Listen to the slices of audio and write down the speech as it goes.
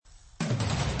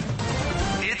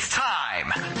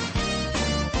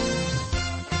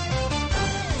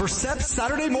Sepp's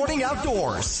Saturday Morning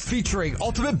Outdoors, featuring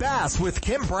Ultimate Bass with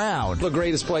Kent Brown. The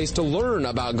greatest place to learn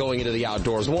about going into the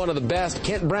outdoors. One of the best,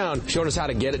 Kent Brown, showed us how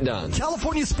to get it done.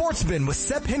 California Sportsman with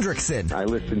Sepp Hendrickson. I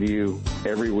listen to you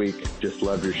every week. Just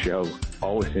love your show.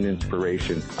 Always an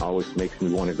inspiration. Always makes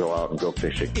me want to go out and go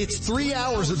fishing. It's 3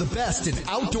 hours of the best in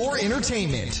outdoor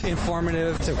entertainment.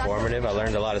 Informative. It's informative. I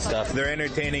learned a lot of stuff. They're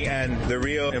entertaining and they're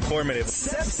real informative.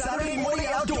 Sepp's Saturday Morning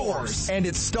Outdoors. And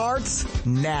it starts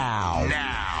now.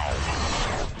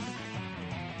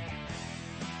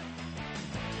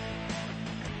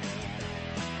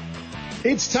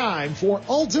 It's time for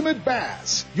Ultimate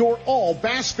Bass, your all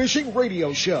bass fishing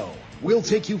radio show. We'll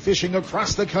take you fishing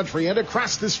across the country and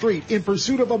across the street in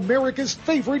pursuit of America's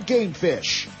favorite game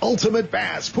fish. Ultimate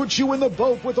Bass puts you in the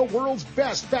boat with the world's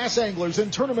best bass anglers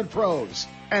and tournament pros.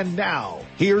 And now,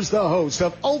 here's the host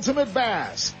of Ultimate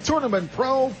Bass, Tournament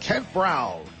Pro Kent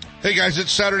Brown. Hey guys,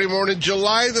 it's Saturday morning,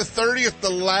 July the 30th,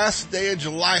 the last day of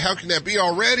July. How can that be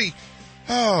already?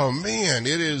 Oh man,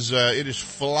 it is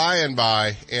flying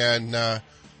by, and had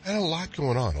a lot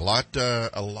going on. A lot.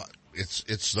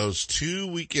 It's those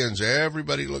 2 weekends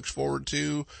everybody looks forward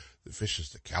to that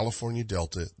fishes the California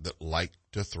Delta that like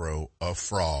to throw a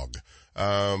frog.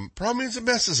 Problem means it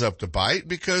messes up the bite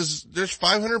because there's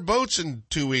 500 boats in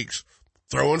 2 weeks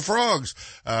throwing frogs.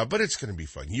 But it's going to be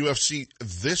fun. UFC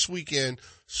this weekend,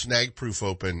 Snag Proof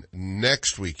Open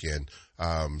next weekend.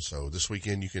 So this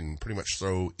weekend you can pretty much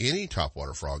throw any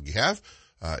topwater frog you have.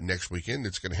 Next weekend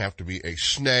it's going to have to be a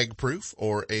snag proof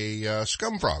or a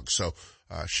scum frog. So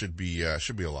should be a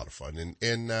lot of fun.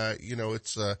 And you know,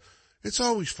 it's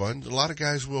always fun. A lot of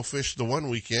guys will fish the one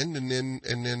weekend and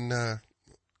then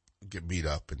get beat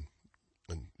up and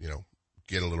you know,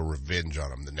 get a little revenge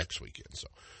on them the next weekend. So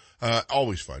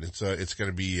always fun. It's going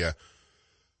to be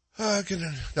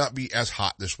gonna not be as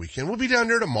hot this weekend. We'll be down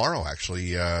there tomorrow,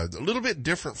 actually. A little bit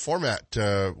different format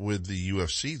with the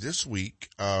UFC this week.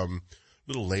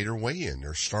 Little later weigh-in.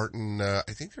 They're starting, I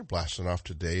think they're blasting off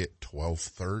today at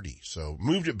 12:30. So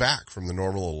moved it back from the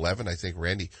normal 11. I think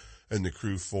Randy and the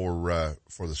crew for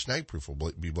the Snag Proof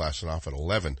will be blasting off at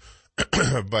 11.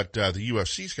 But the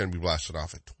UFC is going to be blasting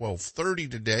off at 12:30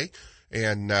 today.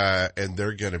 And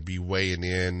they're going to be weighing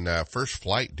in, first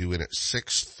flight due in at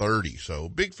 6:30. So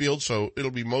big field. So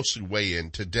it'll be mostly weigh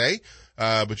in today.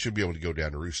 But you'll be able to go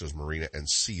down to Russo's Marina and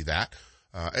see that.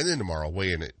 And then tomorrow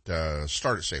weigh in at,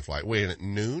 start at Safe Flight, weigh in at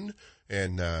noon.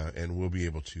 And we'll be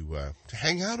able to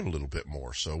hang out a little bit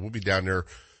more. So we'll be down there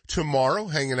tomorrow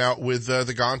hanging out with,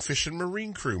 the Gone Fishing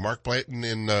Marine crew, Mark Blanton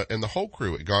and the whole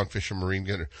crew at Gone Fishing Marine.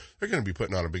 They're going to be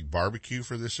putting on a big barbecue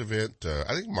for this event.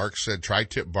 I think Mark said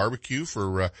tri-tip barbecue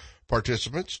for,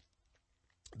 participants.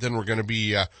 Then we're going to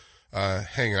be,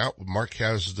 hanging out. Mark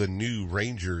has the new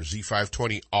Ranger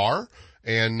Z520R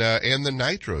and the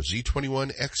Nitro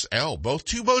Z21XL. Both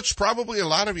two boats probably a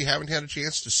lot of you haven't had a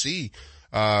chance to see.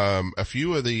 A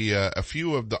few of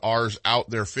the R's out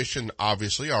there fishing,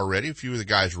 obviously already, a few of the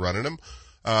guys running them.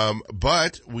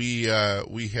 But we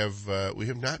have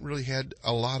not really had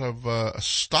a lot of,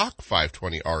 stock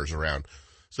 520Rs around.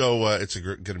 So, it's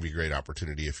going to be a great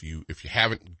opportunity if you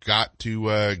haven't got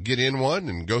to, get in one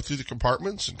and go through the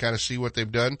compartments and kind of see what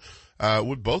they've done,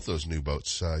 with both those new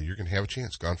boats. You're going to have a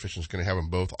chance. Gone Fishing's going to have them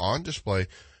both on display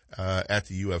at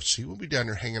the UFC. We'll be down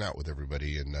there hanging out with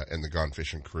everybody and the Gone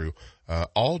Fishing crew,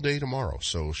 all day tomorrow.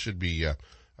 So should be a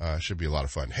lot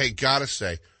of fun. Hey, gotta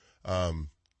say,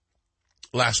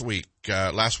 last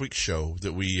week's show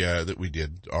that we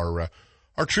did,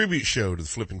 our tribute show to the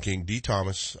Flippin' King, D.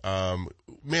 Thomas,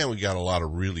 man, we got a lot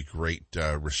of really great,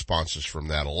 responses from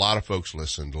that. A lot of folks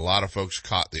listened. A lot of folks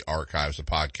caught the archives of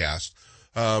podcast.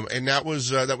 And that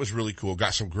was really cool.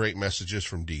 Got some great messages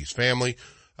from Dee's family.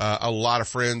 A lot of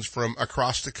friends from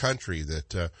across the country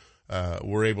that,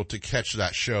 were able to catch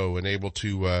that show and able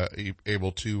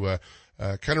to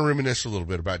kind of reminisce a little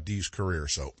bit about Dee's career.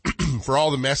 So for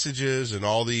all the messages and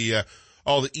all the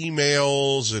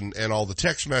emails and all the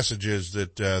text messages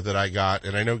that I got,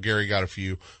 and I know Gary got a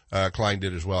few, Klein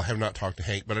did as well. I have not talked to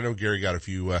Hank, but I know Gary got a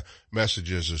few,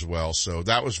 messages as well. So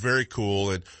that was very cool,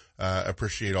 and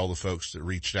appreciate all the folks that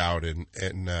reached out and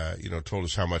you know, told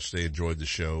us how much they enjoyed the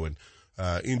show and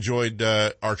enjoyed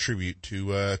our tribute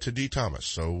to D. Thomas.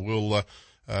 So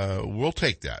we'll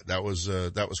take that. That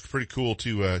was pretty cool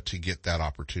to get that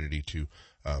opportunity to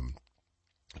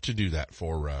do that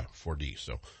for D.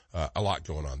 So a lot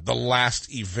going on. The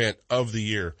last event of the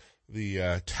year,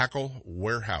 the Tackle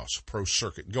Warehouse Pro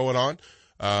Circuit going on.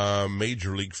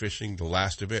 Major League Fishing, the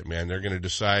last event, man. They're going to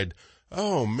decide,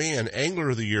 oh man, Angler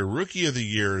of the Year, Rookie of the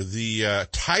Year, the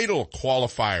title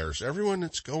qualifiers, everyone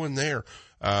that's going there.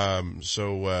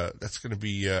 So that's going to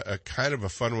be a kind of a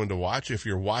fun one to watch. If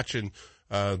you're watching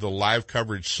the live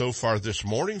coverage so far this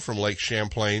morning from Lake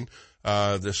Champlain,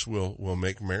 this will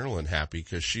make Marilyn happy,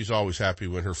 because she's always happy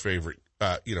when her favorite,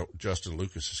 Justin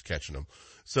Lucas is catching them.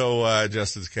 So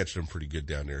Justin's catching them pretty good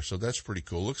down there. So that's pretty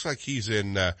cool. Looks like he's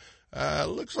in.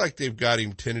 Looks like they've got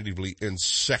him tentatively in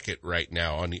second right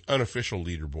now on the unofficial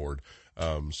leaderboard.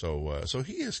 So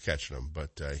he is catching them,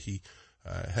 but he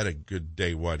had a good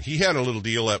day one. He had a little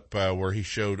deal up where he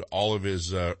showed all of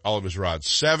his rods,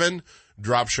 7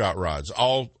 drop shot rods,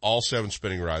 all 7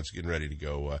 spinning rods getting ready to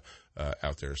go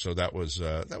out there. So that was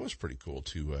pretty cool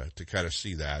to kind of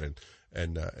see that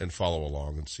and follow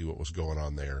along and see what was going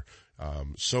on there.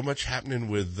 So much happening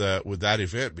with that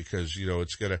event, because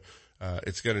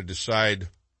it's gonna decide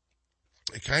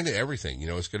kind of everything.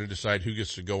 It's gonna decide who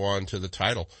gets to go on to the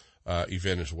title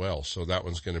event as well. So that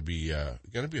one's gonna be a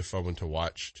fun one to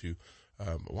watch too.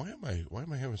 Why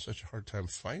am I having such a hard time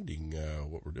finding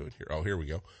what we're doing here? Oh, here we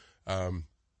go.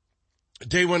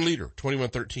 Day one leader,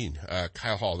 21-13,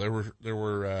 Kyle Hall. There were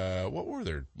what were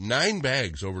there? 9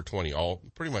 bags over 20,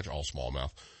 pretty much all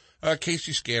smallmouth.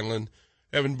 Casey Scanlon,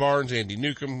 Evan Barnes, Andy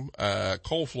Newcomb,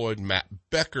 Cole Floyd, Matt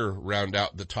Becker round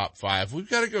out the top 5. We've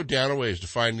got to go down a ways to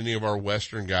find any of our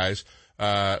Western guys.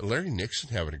 Larry Nixon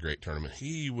having a great tournament.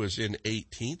 He was in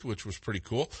 18th, which was pretty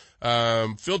cool.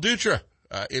 Phil Dutra,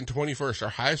 in 21st, our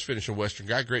highest finishing Western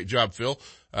guy. Great job, Phil.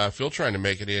 Phil trying to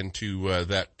make it into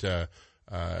that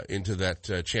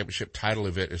championship title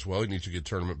event as well. He needs a good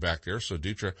tournament back there. So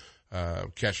Dutra,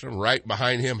 catching him. Right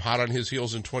behind him, hot on his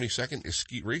heels in 22nd is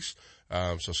Skeet Reese.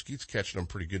 So Skeet's catching him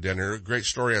pretty good down there. Great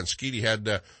story on Skeet. He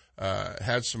had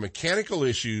some mechanical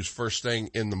issues first thing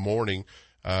in the morning.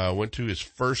 Went to his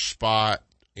first spot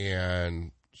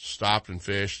and stopped and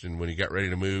fished. And when he got ready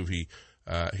to move, he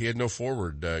had no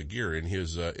forward, gear in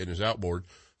his outboard.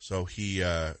 So he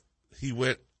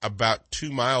went about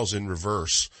 2 miles in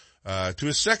reverse, to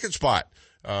his second spot.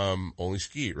 Only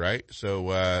Skeet, right?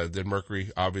 So, then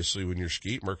Mercury, obviously when you're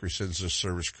Skeet, Mercury sends the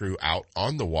service crew out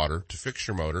on the water to fix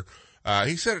your motor.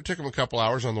 He said it took him a couple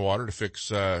hours on the water to fix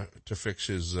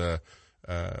his,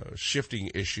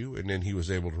 shifting issue, and then he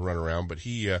was able to run around, but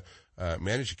he,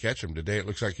 managed to catch him today. It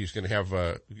looks like he's going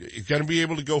to he's going to be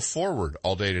able to go forward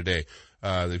all day today.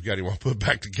 They've got him all put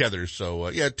back together. So,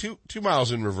 2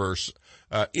 miles in reverse,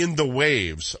 in the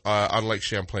waves, on Lake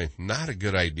Champlain. Not a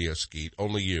good idea, Skeet.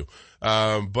 Only you.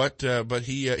 But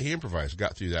he improvised,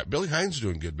 got through that. Billy Hines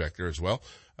doing good back there as well.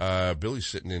 Billy's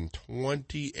sitting in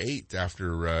 28th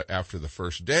after the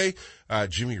first day.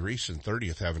 Jimmy Reese in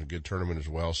 30th having a good tournament as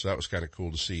well. So that was kind of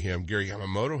cool to see him. Gary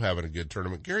Yamamoto having a good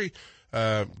tournament. Gary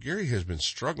has been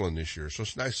struggling this year. So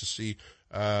it's nice to see,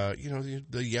 the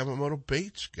Yamamoto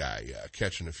Baits guy,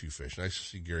 catching a few fish. Nice to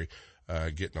see Gary,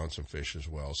 getting on some fish as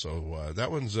well. So,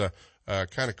 that one's,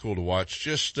 kind of cool to watch.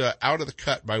 Just, out of the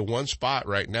cut by 1 spot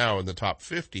right now in the top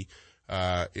 50,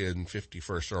 in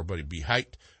 51st, our buddy B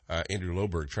Height. Andrew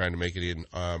Loberg trying to make it in,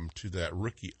 to that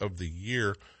Rookie of the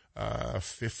Year,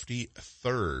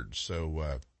 53rd.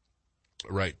 So,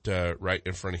 right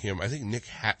in front of him. I think Nick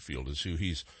Hatfield is who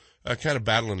he's, kind of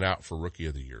battling out for Rookie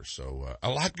of the Year. So, a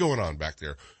lot going on back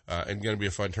there, and going to be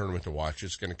a fun tournament to watch.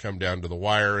 It's going to come down to the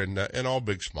wire and all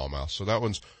big smallmouth. So that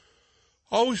one's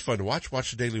always fun to watch. Watch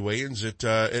the daily weigh-ins at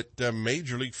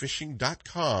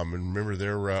MajorLeagueFishing.com. And remember,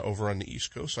 they're, over on the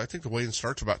East Coast. So I think the weigh-in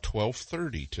starts about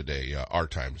 12:30 today, our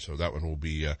time. So that one will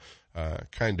be,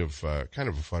 kind of a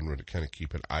fun one to kind of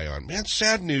keep an eye on. Man,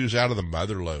 sad news out of the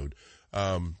mother lode.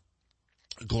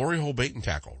 Glory Hole Bait and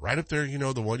Tackle, right up there,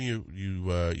 the one you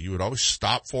would always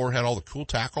stop for, had all the cool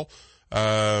tackle,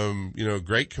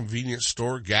 great convenience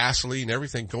store, gasoline,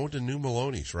 everything, going to New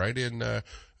Maloney's right in the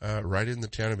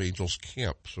Town of Angels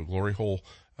camp. So Glory Hole,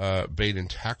 Bait and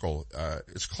Tackle,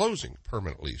 is closing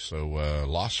permanently. So,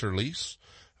 lost their lease.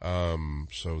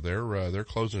 So they're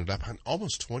closing it up. In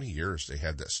almost 20 years they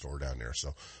had that store down there.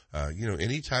 So,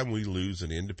 anytime we lose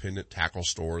an independent tackle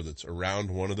store that's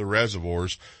around one of the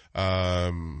reservoirs,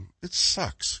 it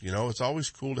sucks. It's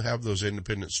always cool to have those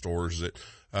independent stores that,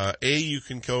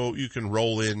 you can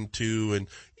roll into, and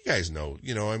you guys know,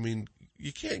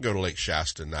 you can't go to Lake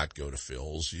Shasta and not go to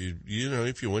Phil's.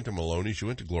 If you went to Maloney's, you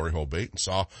went to Glory Hole Bait and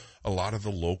saw a lot of the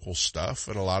local stuff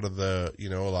and a lot of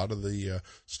the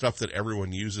stuff that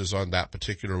everyone uses on that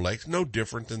particular lake. No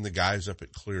different than the guys up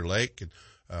at Clear Lake and,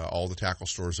 all the tackle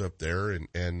stores up there and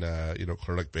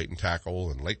Clear Lake Bait and Tackle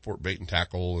and Lakeport Bait and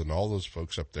Tackle and all those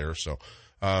folks up there. So,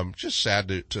 just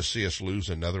sad to see us lose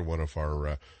another one of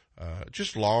our,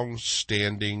 just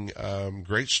long-standing,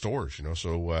 great stores,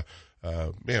 So,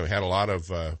 we had a lot of,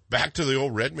 back to the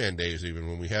old Redman days even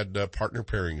when we had, partner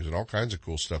pairings and all kinds of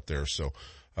cool stuff there. So,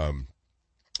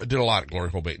 did a lot at Glory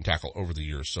Hole Bait and Tackle over the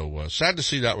years. So, sad to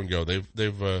see that one go. They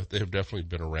have definitely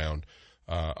been around,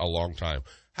 a long time.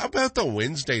 How about the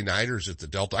Wednesday nighters at the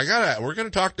Delta? We're gonna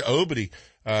talk to Obedie,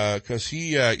 cause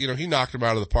he knocked him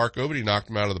out of the park. Obedie knocked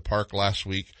him out of the park last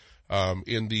week,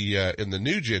 in the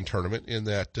New Gen tournament, in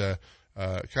that,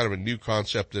 kind of a new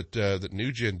concept that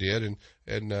New Gen did.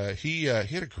 And he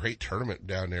had a great tournament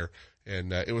down there.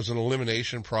 And, it was an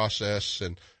elimination process.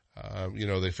 And,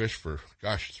 they fished for,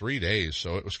 3 days.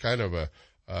 So it was kind of a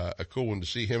cool one to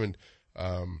see him. And,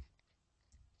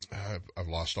 I've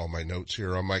lost all my notes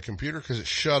here on my computer because it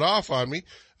shut off on me.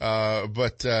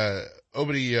 But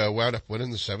Obedie, wound up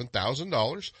winning the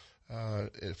 $7,000,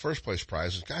 first place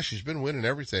prize. Gosh, he's been winning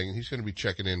everything, and he's going to be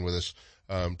checking in with us,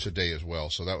 today as well.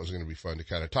 So that was going to be fun to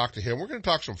kind of talk to him. We're going to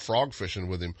talk some frog fishing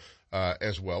with him,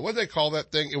 as well. What did they call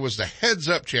that thing? It was the Heads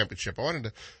Up Championship. I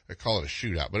wanted to call it a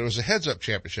shootout, but it was the Heads Up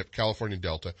Championship, California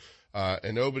Delta.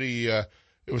 And Obedie,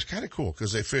 it was kind of cool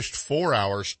because they fished 4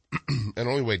 hours and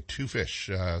only weighed 2 fish,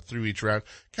 through each round.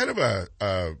 Kind of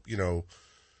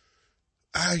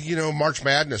March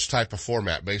Madness type of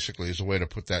format, basically, is a way to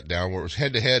put that down, where it was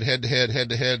head to head,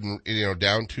 and,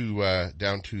 down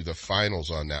to the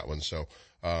finals on that one. So,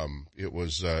 it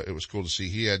was cool to see.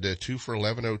 He had 2 for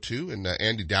 11.02, and,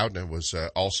 Andy Dowdna was,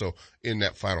 also in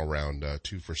that final round,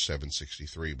 2 for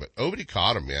 7.63. But Obedie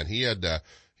caught him, man. He had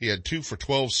 2 for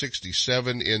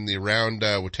 12.67 in the round,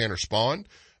 with Tanner Spawn,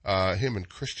 him and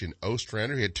Christian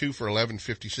Ostrander. He had 2 for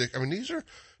 11.56. I mean, these are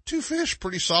 2 fish,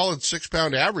 pretty solid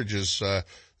 6-pound averages, that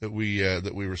we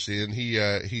were seeing.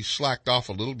 He slacked off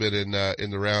a little bit in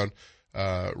the round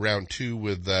 2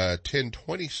 with,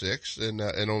 10.26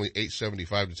 and only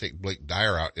 8.75 to take Blake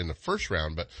Dyer out in the first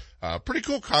round. But, pretty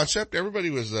cool concept. Everybody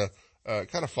was, kind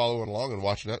of following along and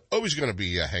watching that. Obie's going to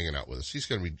be, hanging out with us. He's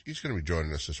going to be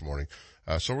joining us this morning.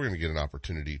 So we're going to get an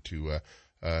opportunity to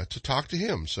talk to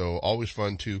him. So always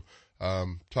fun to,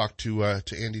 talk to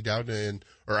Andy Dowdna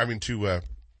to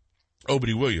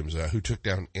Obedie Williams, who took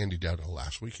down Andy Dowdna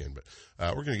last weekend. But,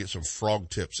 we're going to get some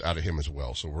frog tips out of him as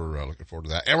well. So we're, looking forward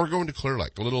to that. And we're going to Clear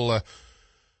Lake. We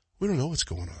don't know what's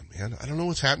going on, man. I don't know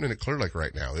what's happening at Clear Lake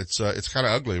right now. It's kind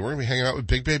of ugly. We're going to be hanging out with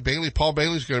Big Bay Bailey. Paul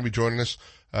Bailey's going to be joining us,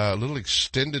 a little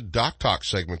extended Dock Talk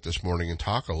segment this morning, and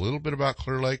talk a little bit about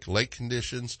Clear Lake, lake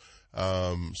conditions,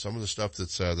 some of the stuff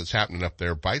that's happening up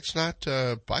there. Bite's not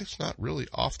really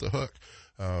off the hook.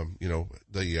 I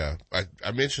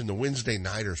mentioned the Wednesday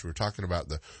nighters. We were talking about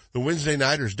the Wednesday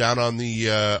nighters down on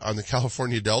the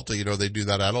California Delta. They do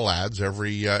that out of Lads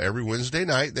every Wednesday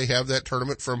night. They have that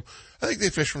tournament I think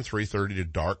they fish from 3:30 to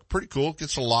dark. Pretty cool.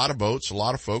 Gets a lot of boats, a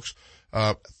lot of folks.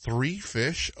 3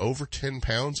 fish over 10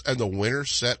 pounds, and the winner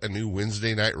set a new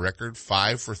Wednesday night record,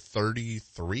 5 for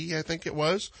 33, I think it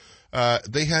was.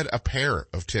 They had a pair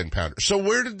of 10-pounders. So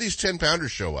where did these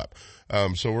 10-pounders show up?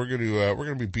 So we're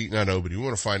gonna be beating on Obedie. We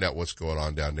want to find out what's going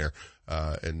on down there.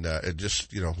 It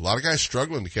just, a lot of guys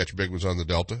struggling to catch big ones on the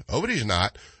Delta. Obedie's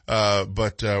not.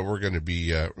 But we're gonna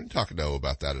be talking to O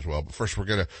about that as well. But first we're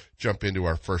gonna jump into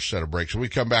our first set of breaks. When we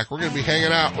come back, we're gonna be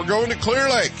hanging out. We're going to Clear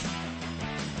Lake.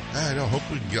 I know. Hope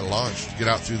we can get launched, get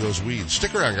out through those weeds.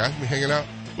 Stick around, guys. We'll be hanging out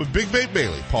with Big Bait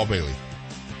Bailey, Paul Bailey.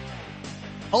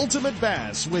 Ultimate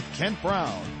Bass with Kent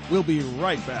Brown. We'll be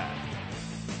right back.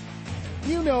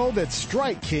 You know that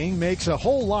Strike King makes a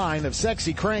whole line of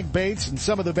sexy crankbaits and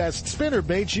some of the best spinner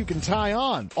baits you can tie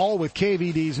on, all with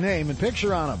KVD's name and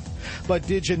picture on them. But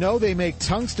did you know they make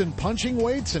tungsten punching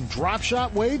weights and drop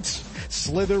shot weights?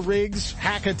 Slither rigs,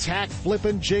 hack attack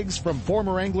flippin' jigs from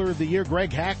former Angler of the Year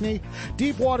Greg Hackney,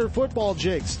 deep water football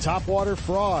jigs, topwater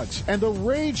frogs, and the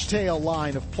Rage Tail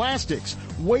line of plastics,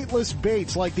 weightless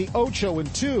baits like the Ocho in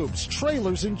tubes,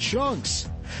 trailers and chunks.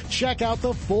 Check out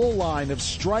the full line of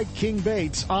Strike King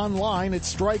baits online at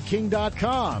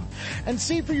StrikeKing.com and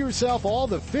see for yourself all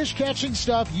the fish catching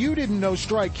stuff you didn't know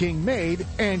Strike King made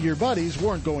and your buddies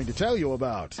weren't going to tell you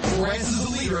about. Lowrance is the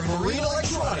leader in marine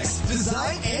electronics,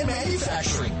 design and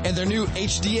manufacturing, and their new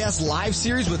HDS Live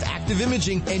series with active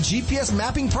imaging and GPS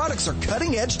mapping products are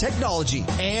cutting edge technology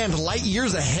and light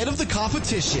years ahead of the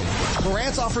competition.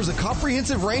 Lowrance offers a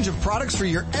comprehensive range of products for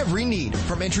your every need,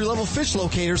 from entry-level fish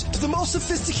locators to the most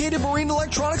sophisticated marine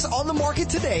electronics on the market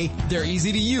today. They're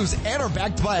easy to use and are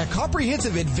backed by a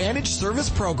comprehensive advantage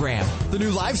service program. The new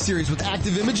Live series with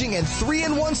active imaging and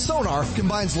 3-in-1 sonar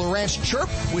combines Lowrance Chirp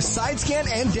with side scan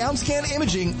and down scan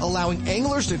imaging, allowing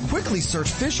anglers to quickly search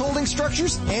fish holding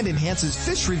structures and and enhances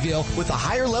fish reveal with a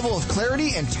higher level of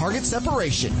clarity and target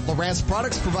separation. Lowrance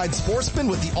products provide sportsmen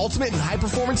with the ultimate and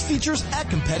high-performance features at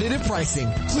competitive pricing.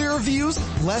 Clearer views,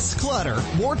 less clutter,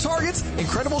 more targets,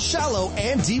 incredible shallow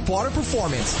and deep water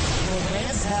performance.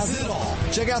 Lowrance has it all.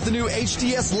 Check out the new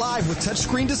HDS Live with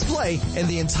touchscreen display and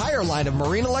the entire line of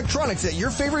marine electronics at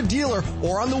your favorite dealer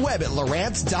or on the web at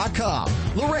Lowrance.com.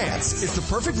 Lowrance is the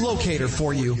perfect locator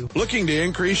for you. Looking to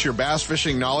increase your bass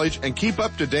fishing knowledge and keep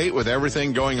up to date with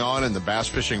everything going on in the bass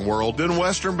fishing world? Then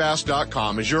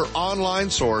WesternBass.com is your online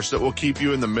source that will keep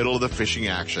you in the middle of the fishing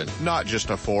action, not just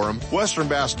a forum.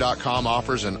 WesternBass.com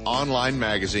offers an online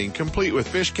magazine complete with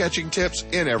fish catching tips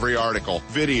in every article,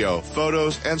 video,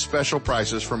 photos, and special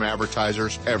prices from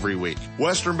advertisers every week.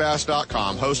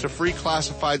 WesternBass.com hosts a free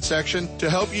classified section to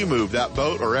help you move that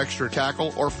boat or extra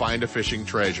tackle or find a fishing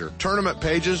treasure. Tournament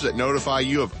pages that notify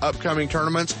you of upcoming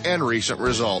tournaments and recent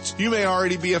results. You may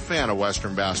already be a fan of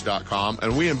WesternBass.com,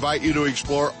 and we invite you to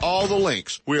explore all the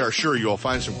links. We are sure you'll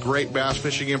find some great bass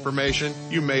fishing information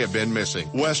you may have been missing.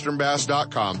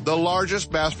 WesternBass.com, the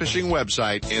largest bass fishing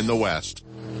website in the West.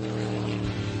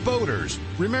 Boaters,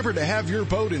 remember to have your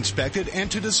boat inspected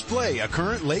and to display a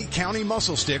current Lake County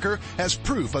mussel sticker as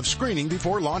proof of screening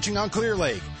before launching on Clear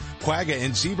Lake. Quagga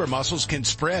and zebra mussels can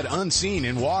spread unseen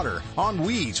in water, on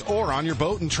weeds, or on your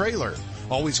boat and trailer.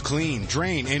 Always clean,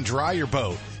 drain, and dry your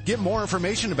boat. Get more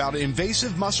information about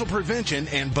invasive mussel prevention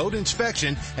and boat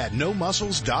inspection at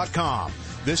nomussels.com.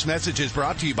 This message is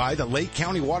brought to you by the Lake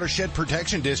County Watershed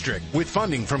Protection District with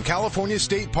funding from California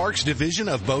State Parks Division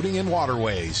of Boating and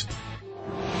Waterways.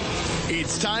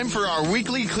 It's time for our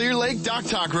weekly Clear Lake Dock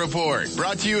Talk Report,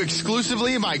 brought to you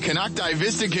exclusively by Canocti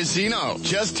Vista Casino,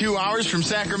 just 2 hours from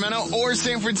Sacramento or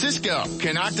San Francisco.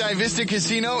 Canocti Vista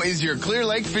Casino is your Clear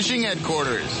Lake fishing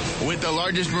headquarters. With the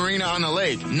largest marina on the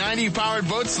lake, 90 powered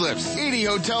boat slips, 80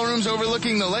 hotel rooms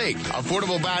overlooking the lake,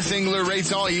 affordable bass angler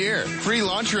rates all year, free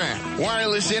launch ramp,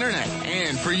 wireless internet,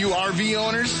 and for you RV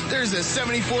owners, there's a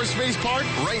 74 space park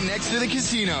right next to the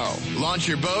casino. Launch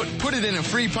your boat, put it in a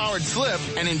free powered slip,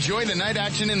 and enjoy the night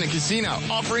action in the casino,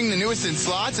 offering the newest in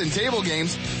slots and table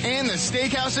games and the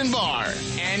steakhouse and bar.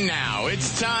 And now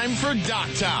it's time for Dock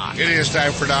Talk. It is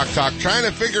time for Dock Talk. Trying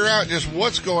to figure out just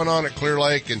what's going on at Clear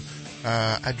Lake, and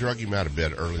I drug him out of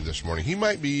bed early this morning. He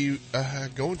might be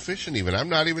going fishing even. I'm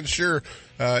not even sure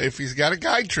if he's got a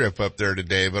guide trip up there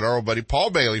today, but our old buddy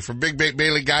Paul Bailey from Big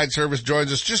Bailey Guide Service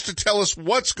joins us just to tell us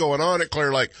what's going on at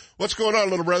Clear Lake. What's going on,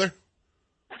 little brother?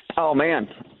 Oh, man.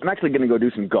 I'm actually going to go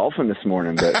do some golfing this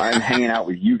morning, but I'm hanging out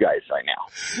with you guys right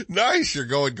now. Nice. You're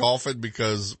going golfing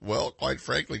because, well, quite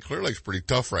frankly, Clear Lake's pretty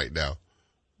tough right now.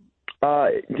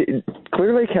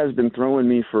 Clear Lake has been throwing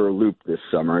me for a loop this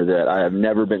summer that I have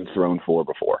never been thrown for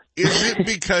before. Is it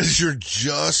because you're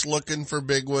just looking for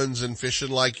big ones and fishing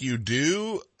like you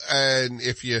do? And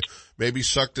if you maybe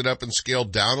sucked it up and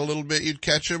scaled down a little bit, you'd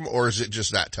catch them? Or is it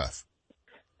just that tough?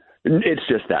 It's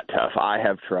just that tough. I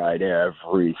have tried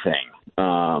everything.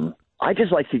 I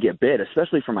just like to get bit,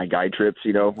 especially for my guide trips.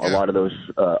 You know, a lot of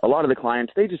the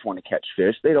clients, they just want to catch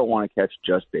fish. They don't want to catch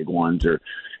just big ones, or,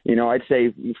 you know, I'd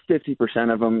say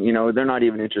 50% of them, you know, they're not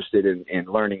even interested in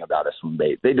learning about a swim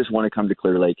bait. They just want to come to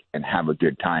Clear Lake and have a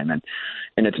good time. And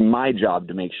it's my job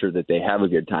to make sure that they have a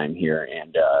good time here.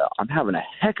 And, I'm having a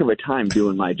heck of a time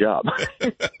doing my job.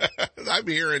 I'm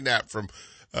hearing that from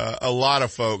a lot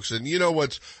of folks. And you know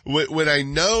when I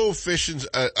know fishing's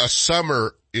a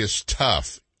summer is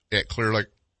tough at Clear Lake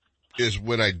is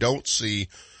when I don't see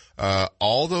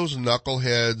all those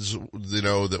knuckleheads, you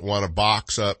know, that want to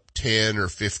box up 10 or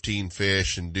 15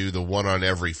 fish and do the one on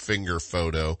every finger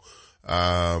photo.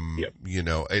 You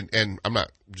know, and I'm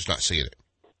just not seeing it.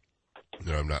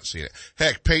 No, I'm not seeing it.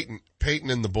 Heck, Peyton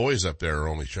and the boys up there are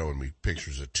only showing me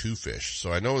pictures of 2 fish.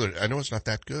 So I know it's not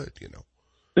that good, you know.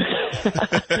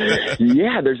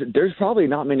 Yeah, there's probably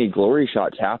not many glory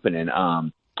shots happening.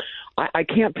 I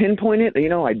can't pinpoint it. You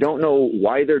know, I don't know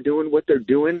why they're doing what they're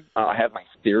doing. I have my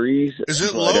theories. Is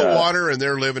it low water and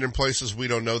they're living in places we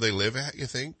don't know they live at, you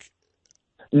think?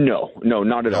 No,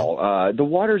 not at all. The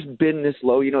water's been this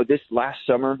low. You know, this last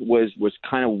summer was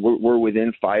kind of, we're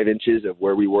within 5 inches of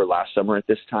where we were last summer at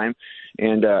this time.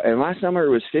 And last summer it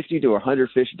was 50 to 100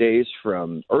 fish days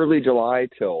from early July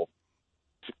till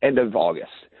end of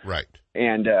August. Right.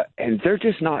 And they're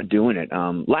just not doing it.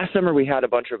 Last summer we had a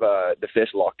bunch of the fish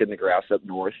locked in the grass up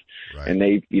north, right. And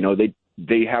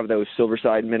they have those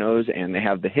silverside minnows and they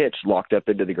have the hitch locked up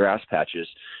into the grass patches.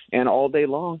 And all day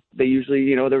long, they usually,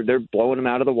 you know, they're blowing them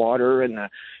out of the water, and the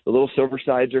little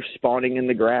silversides are spawning in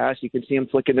the grass. You can see them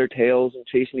flicking their tails and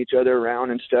chasing each other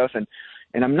around and stuff. And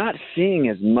I'm not seeing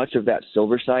as much of that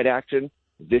silverside action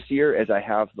this year as I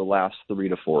have the last 3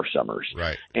 to 4 summers.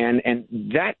 Right. And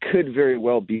that could very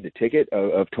well be the ticket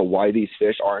of to why these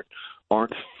fish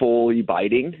aren't fully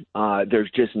biting.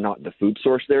 There's just not the food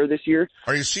source there this year.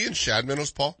 Are you seeing shad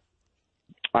minnows, Paul?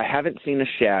 I haven't seen a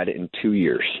shad in 2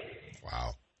 years.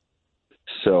 Wow.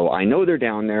 So I know they're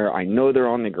down there. I know they're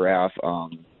on the graph.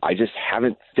 I just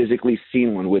haven't physically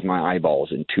seen one with my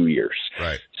eyeballs in 2 years.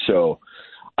 Right. So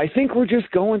I think we're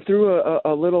just going through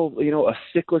a little, a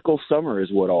cyclical summer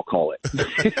is what I'll call it.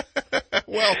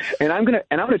 Well, and I'm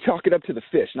gonna chalk it up to the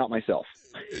fish, not myself.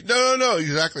 No,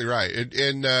 exactly right.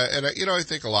 And I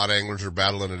think a lot of anglers are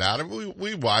battling it out. I mean,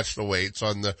 we watch the weights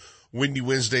on the Windy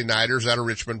Wednesday nighters out of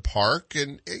Richmond Park,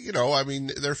 and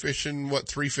they're fishing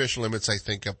 3 fish limits, I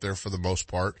think, up there for the most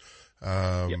part.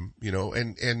 Yep.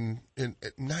 And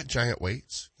not giant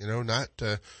weights, not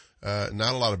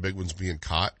a lot of big ones being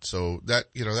caught. So that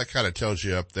kind of tells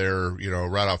you up there,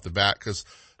 right off the bat, because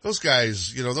those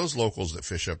guys, those locals that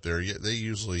fish up there, they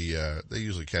usually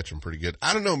catch them pretty good.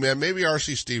 I don't know, man. Maybe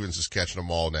R.C. Stevens is catching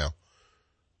them all now.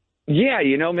 Yeah,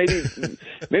 maybe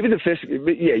the fish.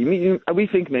 Yeah, we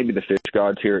think maybe the fish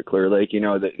gods here at Clear Lake,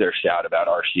 that they're sad about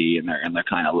RC and they're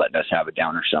kind of letting us have a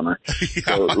downer summer.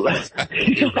 Yeah,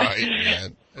 exactly right,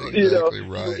 man. Exactly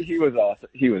right. He was awesome.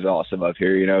 He was awesome up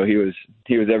here. He was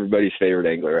everybody's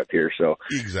favorite angler up here. So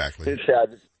exactly, it's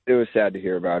sad. It was sad to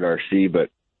hear about RC, but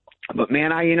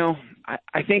man,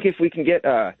 I think if we can get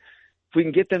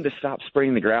them to stop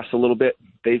spraying the grass a little bit,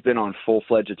 they've been on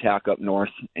full-fledged attack up north,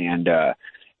 and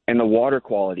the water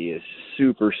quality is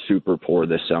super, super poor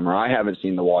this summer. I haven't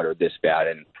seen the water this bad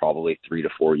in probably 3 to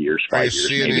 4 years, 5 years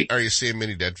maybe. Are you seeing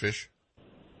many dead fish?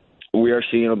 We are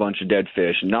seeing a bunch of dead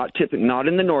fish. Not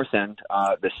in the north end.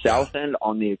 The south end,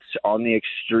 on the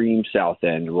extreme south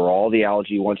end, where all the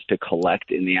algae wants to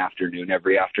collect in the afternoon,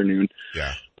 every afternoon.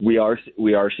 Yeah. We are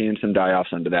seeing some die-offs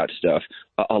under that stuff.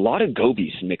 A lot of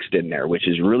gobies mixed in there, which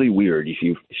is really weird. If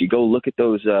you go look at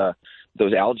those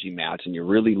algae mats and you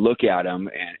really look at them,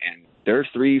 and they're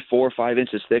 3, 4, 5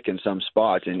 inches thick in some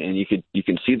spots, and you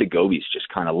can see the gobies just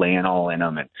kind of laying all in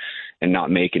them and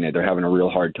not making it. They're having a real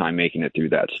hard time making it through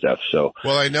that stuff. So,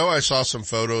 well, I know I saw some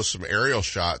photos, some aerial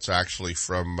shots actually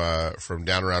from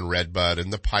down around Redbud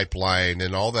and the pipeline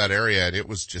and all that area, and it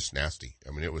was just nasty.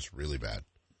 I mean, it was really bad.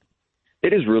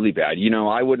 It is really bad.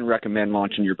 I wouldn't recommend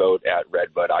launching your boat at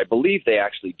Redbud. I believe they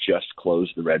actually just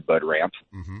closed the Redbud ramp.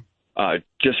 Mm-hmm.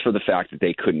 Just for the fact that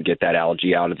they couldn't get that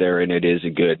algae out of there, and it is a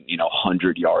good,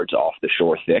 100 yards off the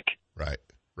shore thick. Right.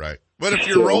 But if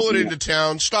you're rolling into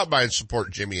town, stop by and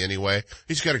support Jimmy anyway.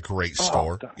 He's got a great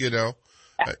store,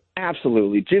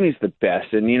 Absolutely. Jimmy's the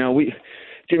best. And,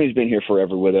 Jimmy's been here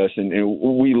forever with us, and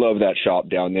we love that shop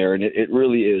down there. And it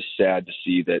really is sad to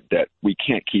see that we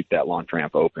can't keep that launch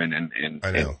ramp open and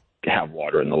have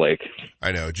water in the lake.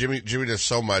 I know. Jimmy does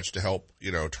so much to help,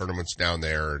 tournaments down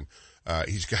there, and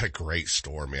he's got a great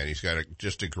store, man. He's got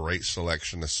just a great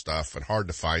selection of stuff and hard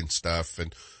to find stuff.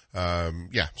 And,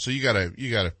 so you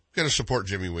gotta support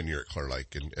Jimmy when you're at Clear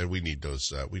Lake, and we need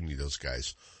those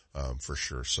guys, for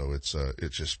sure. So it's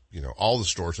just, all the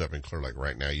stores up in Clear Lake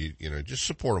right now, just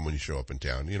support them when you show up in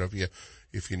town.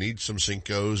 If you need some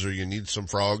Cincos or you need some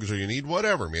frogs or you need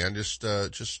whatever, man, just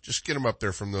get them up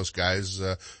there from those guys,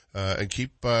 and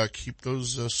keep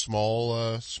those,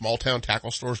 small town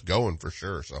tackle stores going for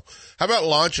sure. So how about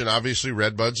launching? Obviously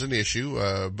Redbud's an issue,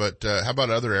 but how about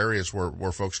other areas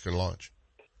where folks can launch?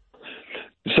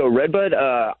 So Redbud,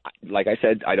 like I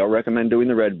said, I don't recommend doing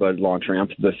the Redbud launch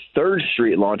ramp. The 3rd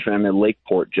Street launch ramp in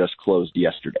Lakeport just closed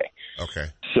yesterday. Okay.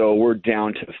 So we're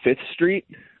down to 5th Street.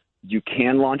 You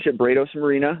can launch at Brados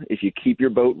Marina if you keep your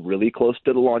boat really close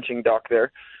to the launching dock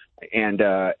there, and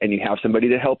you have somebody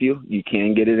to help you. You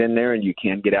can get it in there, and you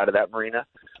can get out of that marina.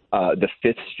 The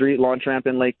 5th Street launch ramp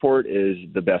in Lakeport is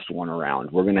the best one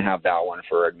around. We're going to have that one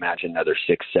for, imagine, another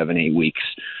 6, 7, 8 weeks.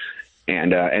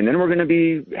 And then we're going to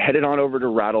be headed on over to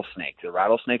Rattlesnake. The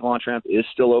Rattlesnake launch ramp is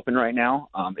still open right now.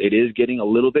 It is getting a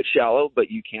little bit shallow, but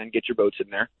you can get your boats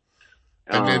in there.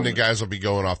 And then the guys will be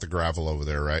going off the gravel over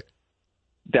there, right?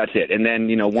 That's it. And then,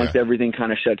 once everything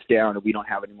kind of shuts down and we don't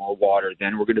have any more water,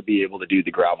 then we're going to be able to do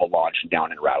the gravel launch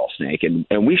down in Rattlesnake.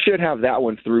 And we should have that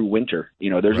one through winter.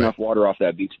 There's enough water off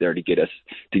that beach there to get us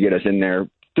in there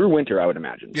through winter, I would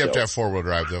imagine. You have to have 4-wheel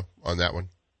drive, though, on that one.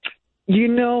 You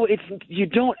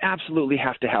don't absolutely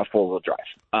have to have 4-wheel drive.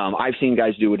 I've seen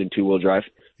guys do it in 2-wheel drive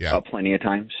plenty of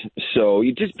times. So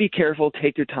you just be careful,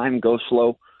 take your time, go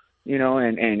slow.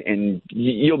 And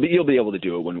you'll be able to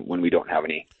do it when we don't have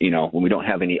any, when we don't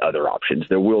have any other options.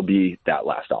 There will be that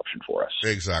last option for us.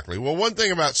 Exactly. Well, one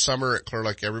thing about summer at Clear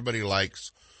Lake, everybody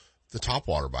likes the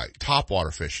topwater bite,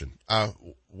 topwater fishing.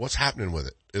 What's happening with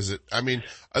it? I mean,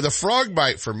 the frog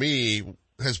bite for me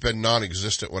has been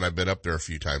non-existent when I've been up there a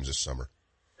few times this summer.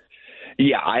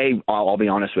 Yeah, I'll be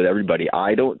honest with everybody.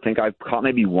 I don't think I've caught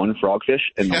maybe one frogfish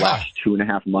in the last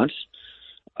 2.5 months.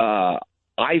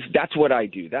 That's what I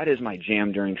do. That is my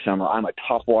jam during summer. I'm a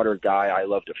topwater guy. I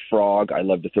love to frog. I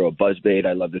love to throw a buzzbait.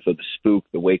 I love to throw the spook,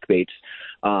 the wake baits.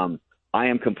 I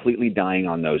am completely dying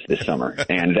on those this summer,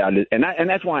 and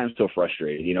that's why I'm so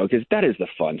frustrated. Because that is the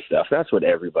fun stuff. That's what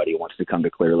everybody wants to come to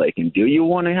Clear Lake and do. You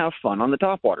want to have fun on the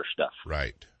topwater stuff.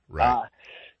 Right.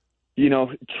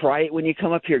 Try it when you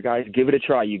come up here, guys. Give it a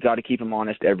try. You got to keep them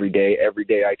honest every day. Every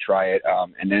day I try it,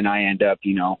 and then I end up,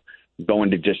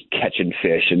 going to just catching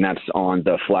fish, and that's on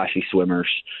the flashy swimmers.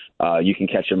 You can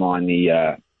catch them on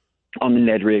the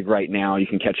Ned rig right now. You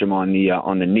can catch them on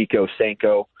the Nico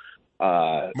Senko.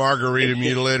 Margarita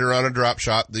mutilator on a drop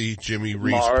shot, the Jimmy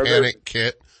Reese Panic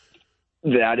Kit.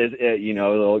 That is it, the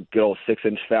little good old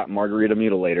 6-inch fat margarita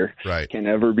mutilator. Right. Can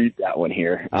never beat that one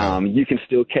here. No. You can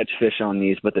still catch fish on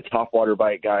these, but the topwater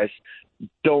bite, guys,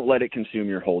 don't let it consume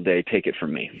your whole day. Take it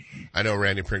from me. I know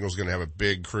Randy Pringle's going to have a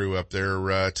big crew up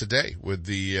there today with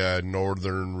the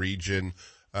Northern Region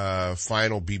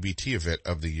final BBT event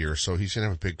of the year. So he's going to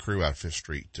have a big crew out of Fifth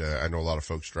Street. I know a lot of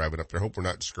folks driving up there. Hope we're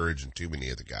not discouraging too many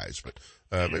of the guys, but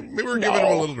maybe we're giving them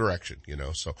a little direction,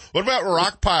 So what about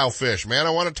rock pile fish, man? I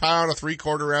want to tie on a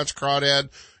 3/4 ounce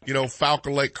crawdad,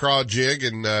 Falcon Lake craw jig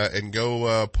and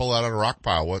go pull out on a rock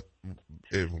pile. What's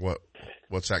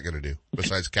that going to do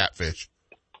besides catfish?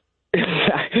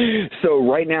 So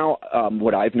right now,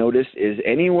 what I've noticed is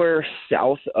anywhere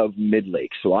south of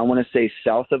Mid-Lake. So I want to say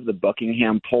south of the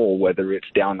Buckingham Pole, whether it's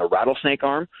down the Rattlesnake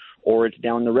Arm or it's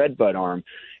down the Redbud Arm,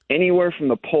 anywhere from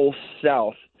the pole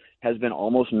south has been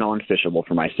almost non-fishable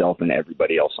for myself and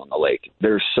everybody else on the lake.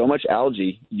 There's so much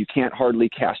algae, you can't hardly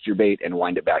cast your bait and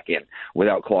wind it back in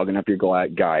without clogging up your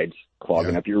guides,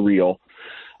 clogging up your reel.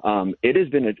 It has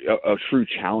been a true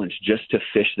challenge just to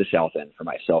fish the south end for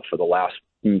myself for the last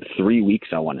 3 weeks,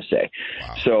 I want to say.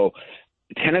 Wow. So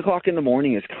 10 o'clock in the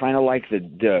morning is kind of like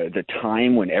the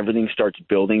time when everything starts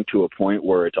building to a point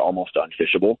where it's almost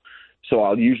unfishable. So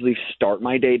I'll usually start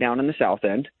my day down in the south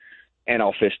end, and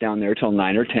I'll fish down there till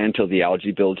 9 or 10 till the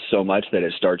algae builds so much that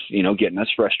it starts, getting us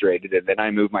frustrated. And then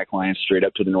I move my clients straight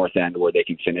up to the north end where they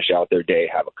can finish out their day,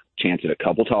 have a chance at a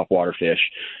couple topwater fish.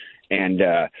 And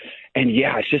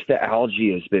yeah, it's just the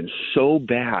algae has been so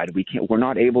bad. We're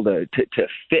not able to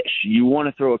fish. You want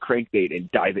to throw a crankbait and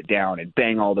dive it down and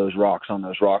bang all those rocks on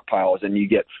those rock piles, and you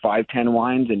get 5-10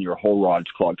 winds and your whole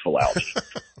rod's clogged full of algae.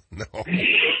 No.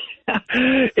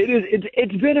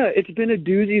 It's been a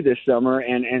doozy this summer,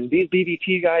 and these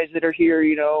BBT guys that are here,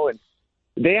 and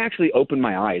they actually open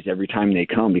my eyes every time they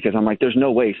come, because I'm like, there's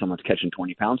no way someone's catching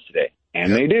 20 pounds today.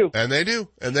 And they do. And they do.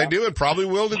 And they do. And probably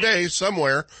will today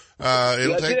somewhere.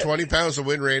 It'll take 20 pounds to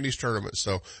win Randy's tournament.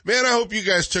 So, man, I hope you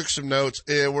guys took some notes.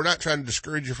 We're not trying to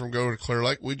discourage you from going to Clear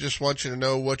Lake. We just want you to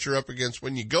know what you're up against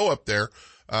when you go up there.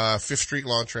 Fifth Street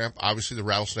launch ramp, obviously the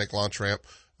Rattlesnake launch ramp.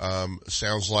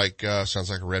 Sounds like a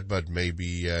Redbud may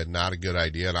be, not a good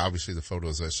idea. And obviously the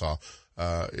photos I saw,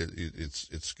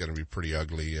 it's going to be pretty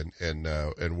ugly.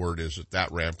 And word is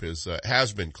that ramp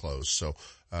has been closed. So,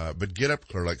 but get up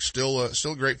Clear Lake.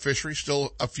 Still great fishery.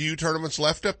 Still a few tournaments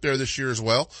left up there this year as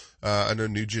well. I know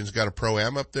Nugent's got a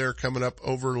Pro-Am up there coming up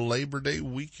over Labor Day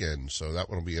weekend. So that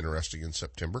one will be interesting in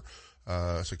September.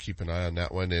 So keep an eye on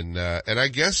that one. And I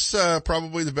guess,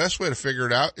 probably the best way to figure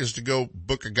it out is to go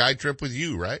book a guide trip with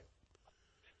you, right?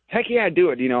 Heck yeah,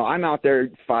 do it. I'm out there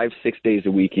 5-6 days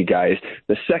a week, you guys.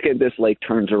 The second this lake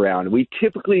turns around, we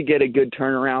typically get a good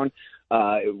turnaround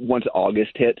once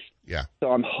August hits. Yeah.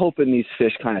 So I'm hoping these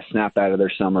fish kind of snap out of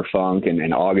their summer funk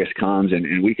and August comes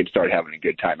and we can start having a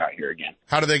good time out here again.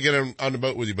 How do they get on the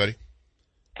boat with you, buddy?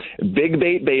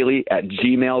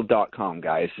 BigBaitBailey@gmail.com,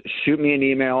 guys. Shoot me an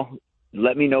email.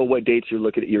 Let me know what dates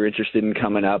you're interested in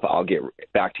coming up. I'll get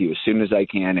back to you as soon as I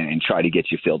can and try to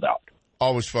get you filled out.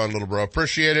 Always fun, little bro.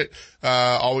 Appreciate it.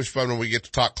 Always fun when we get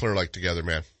to talk Clear Lake together,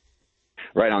 man.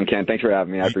 Right on, Ken. Thanks for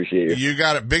having me. I appreciate you. You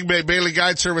got it. Big Bait Bailey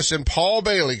Guide Service and Paul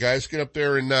Bailey, guys. Get up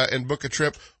there and book a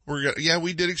trip.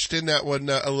 We did extend that one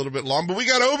a little bit long, but we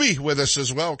got Obie with us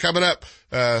as well. Coming up,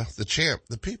 the champ,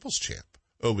 the people's champ,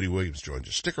 Obedie Williams joins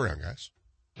us. Stick around, guys.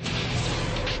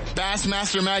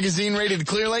 Bassmaster Magazine rated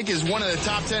Clear Lake is one of the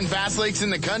top 10 bass lakes in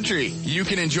the country. You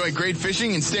can enjoy great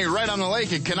fishing and stay right on the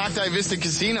lake at Canocti Vista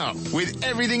Casino. With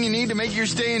everything you need to make your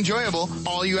stay enjoyable,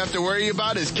 all you have to worry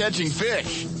about is catching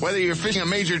fish. Whether you're fishing a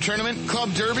major tournament,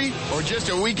 club derby, or just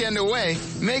a weekend away,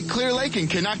 make Clear Lake and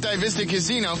Canocti Vista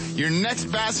Casino your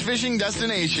next bass fishing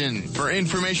destination. For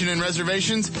information and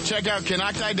reservations, check out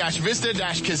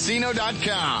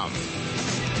canocti-vista-casino.com.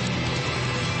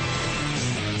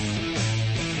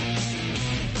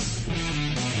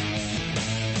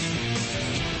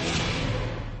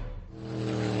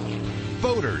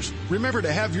 Boaters, remember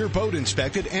to have your boat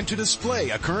inspected and to display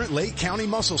a current Lake County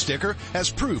mussel sticker as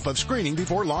proof of screening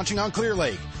before launching on Clear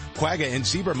Lake. Quagga and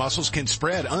zebra mussels can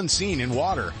spread unseen in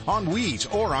water, on weeds,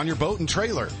 or on your boat and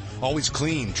trailer. Always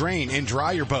clean, drain, and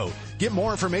dry your boat. Get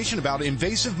more information about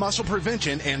invasive mussel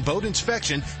prevention and boat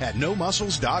inspection at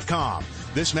nomussels.com.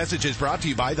 This message is brought to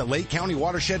you by the Lake County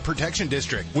Watershed Protection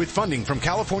District with funding from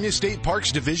California State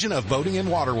Parks Division of Boating and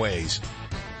Waterways.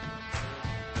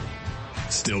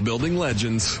 Still building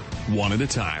legends, one at a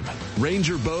time.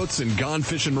 Ranger Boats and Gone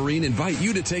Fishing Marine invite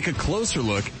you to take a closer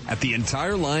look at the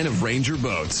entire line of Ranger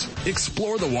boats.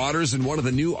 Explore the waters in one of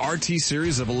the new RT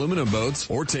series of aluminum boats,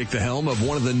 or take the helm of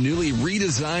one of the newly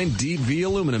redesigned Deep V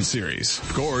aluminum series.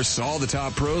 Of course, all the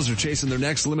top pros are chasing their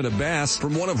next limit of bass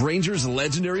from one of Ranger's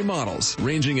legendary models,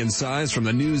 ranging in size from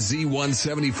the new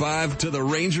Z175 to the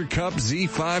Ranger Cup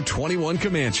Z521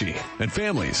 Comanche. And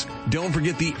families, don't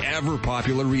forget the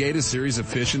ever-popular Rieta series of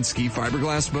fish and ski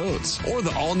fiberglass boats, or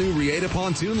the all-new Rieta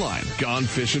pontoon line, Gone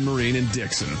Fishing Marine in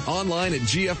Dixon, online at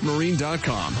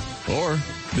gfmarine.com, or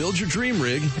build your dream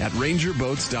rig at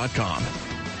rangerboats.com.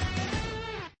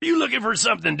 Are you looking for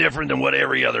something different than what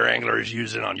every other angler is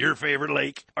using on your favorite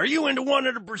lake? Are you into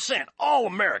 100%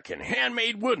 all-American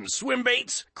handmade wooden swim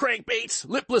baits, crankbaits,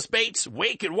 lipless baits,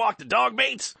 wake and walk the dog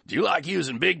baits? Do you like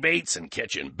using big baits and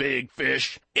catching big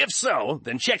fish? If so,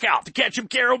 then check out the Ketchup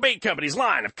Caro Bait Company's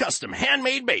line of custom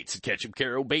handmade baits at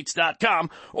ketchupcarobaits.com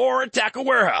or at Tackle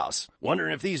Warehouse.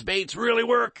 Wondering if these baits really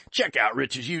work? Check out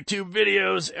Rich's YouTube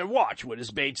videos and watch what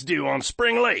his baits do on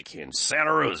Spring Lake in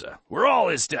Santa Rosa, where all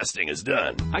his testing is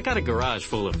done. I got a garage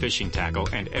full of fishing tackle,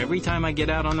 and every time I get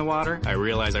out on the water, I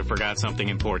realize I forgot something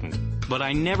important. But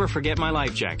I never forget my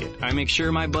life jacket. I make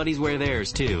sure my buddies wear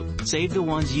theirs too. Save the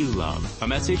ones you love. A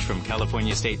message from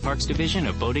California State Parks Division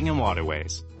of Boating and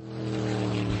Waterways.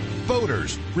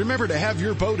 Boaters, remember to have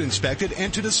your boat inspected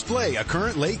and to display a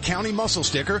current Lake County mussel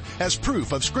sticker as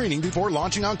proof of screening before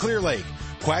launching on Clear Lake.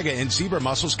 Quagga and zebra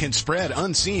mussels can spread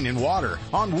unseen in water,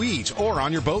 on weeds, or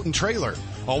on your boat and trailer.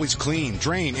 Always clean,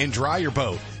 drain, and dry your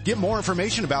boat. Get more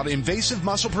information about invasive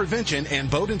mussel prevention and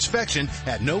boat inspection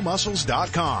at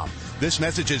nomussels.com. This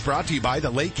message is brought to you by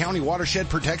the Lake County Watershed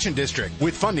Protection District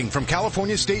with funding from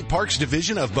California State Parks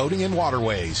Division of Boating and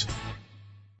Waterways.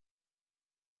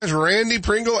 Randy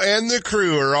Pringle and the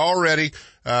crew are all ready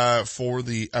for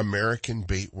the American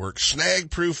Bait Works Snag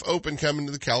Proof Open coming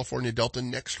to the California Delta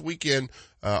next weekend,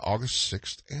 August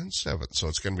 6th and 7th. So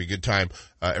it's going to be a good time.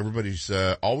 Everybody's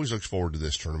always looks forward to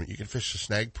this tournament. You can fish the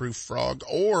Snag Proof Frog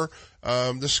or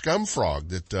the Scum Frog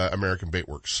that American Bait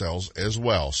Works sells as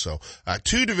well. So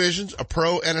 2 divisions, a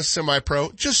pro and a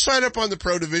semi-pro. Just sign up on the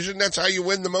pro division. That's how you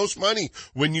win the most money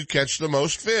when you catch the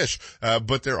most fish.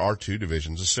 But there are 2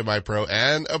 divisions, a semi-pro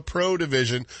and a pro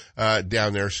division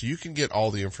down there, so you can get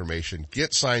all the information.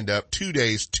 Get signed up. 2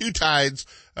 days, 2 tides,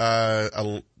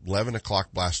 11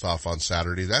 o'clock blast off on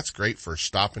Saturday. That's great for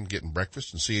stopping, getting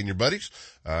breakfast, and seeing your buddies,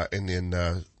 and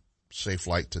then safe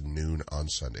flight to noon on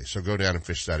Sunday. So go down and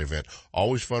fish that event.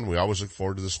 Always fun. We always look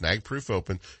forward to the Snag Proof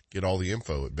Open. Get all the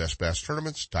info at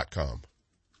bestbasstournaments.com.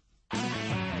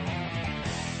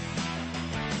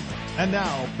 And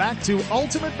now back to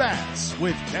Ultimate Bass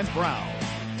with Kent Brown.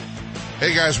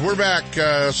 Hey guys, we're back.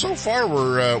 So far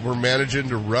we're managing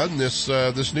to run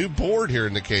this new board here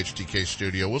in the KHTK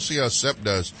studio. We'll see how Sepp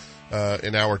does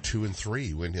in hour 2 and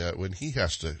 3 when he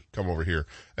has to come over here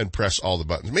and press all the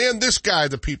buttons. Man, this guy,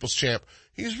 the People's Champ,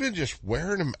 he's been just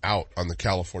wearing him out on the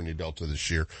California Delta this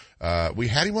year. We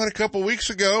had him on a couple weeks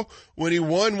ago when he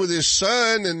won with his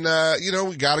son, and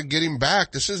we got to get him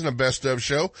back. This isn't a best of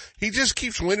show. He just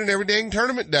keeps winning every dang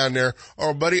tournament down there.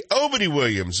 Our buddy Obedie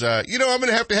Williams. I'm going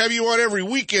to have you on every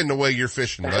weekend the way you're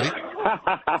fishing, buddy.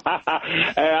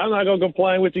 Hey, I'm not going to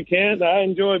complain with you, Kent. I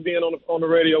enjoy being on the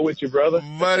radio with you, brother.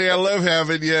 Buddy, I love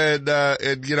having you. And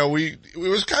it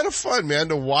was kind of fun, man,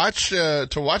 to watch that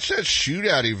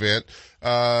shootout event.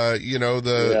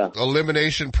 The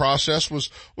elimination process was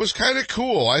kind of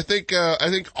cool. I think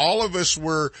all of us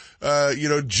were,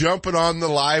 jumping on the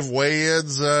live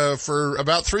weigh-ins, for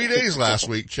about 3 days last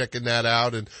week, checking that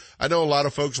out. And I know a lot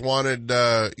of folks wanted,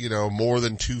 more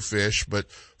than 2 fish, but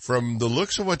from the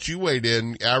looks of what you weighed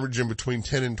in, averaging between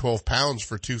 10 and 12 pounds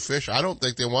for 2 fish, I don't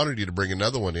think they wanted you to bring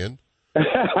another one in.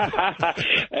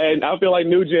 And I feel like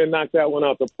New Gen knocked that one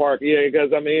out the park. Yeah,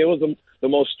 because, it was the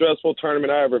most stressful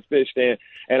tournament I ever fished in.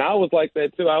 And I was like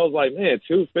that, too. I was like, man,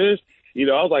 2 fish?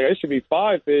 I was like, it should be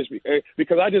 5 fish,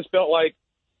 because I just felt like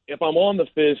if I'm on the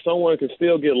fish, someone could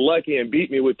still get lucky and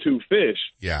beat me with 2 fish.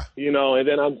 Yeah. And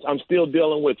then I'm still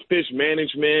dealing with fish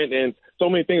management, and so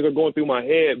many things are going through my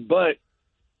head. But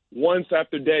once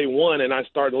after day 1 and I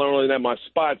start learning that my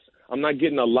spots, I'm not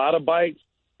getting a lot of bites,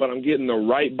 but I'm getting the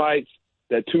right bites,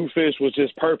 that 2 fish was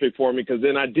just perfect for me because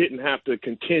then I didn't have to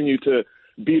continue to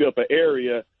beat up an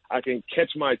area. I can catch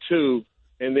my 2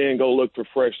 and then go look for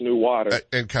fresh new water.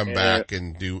 And come back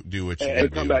and do what you do.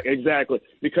 And come back, exactly.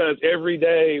 Because every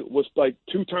day was like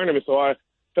 2 tournaments, so I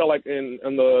felt like in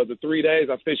the 3 days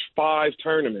I fished 5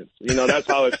 tournaments. You know, that's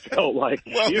how it felt like.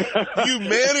 Well, you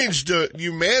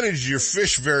managed your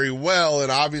fish very well,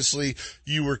 and obviously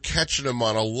you were catching them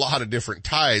on a lot of different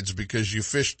tides because you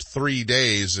fished 3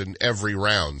 days in every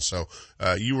round. So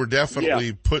you were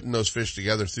definitely putting those fish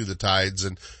together through the tides.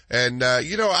 And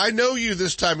you know, I know you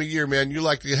this time of year, man. You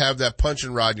like to have that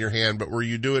punching rod in your hand, but were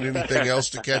you doing anything else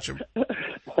to catch them?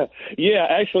 Yeah,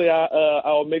 actually,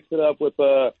 I'll mix it up with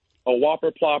a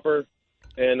whopper plopper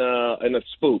and a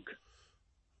spook.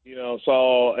 You know,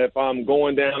 so if I'm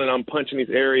going down and I'm punching these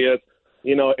areas,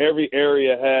 you know, every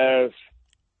area has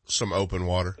some open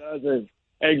water.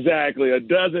 A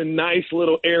dozen nice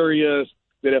little areas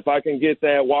that if I can get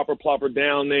that whopper plopper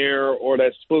down there or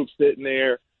that spook sitting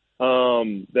there,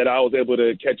 that I was able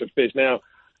to catch a fish. Now,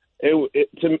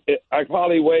 I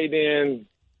probably weighed in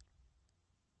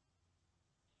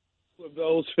with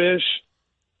those fish.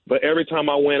 But every time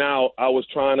I went out, I was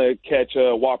trying to catch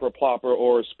a whopper plopper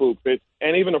or a spook fish,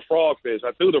 and even a frog fish.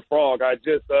 I threw the frog.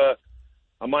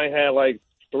 I might have like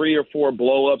 3 or 4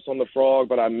 blow-ups on the frog,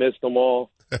 but I missed them all.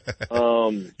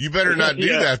 You better not do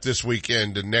that this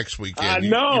weekend and next weekend. I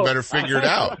know. You better figure it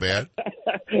out, man.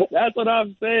 That's what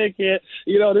I'm saying, kid.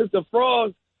 You know, the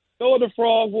frog, throwing the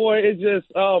frog, boy, it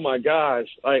just, oh, my gosh.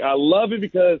 Like, I love it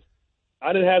because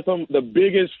I done had the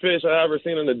biggest fish I ever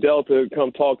seen in the Delta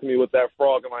come talk to me with that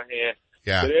frog in my hand.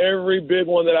 Yeah. But every big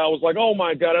one that I was like, oh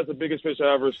my God, that's the biggest fish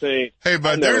I ever seen. Hey,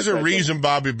 but there's a reason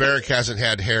Bobby Barrack hasn't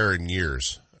had hair in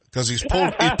years. Because he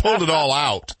pulled it all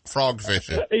out, frog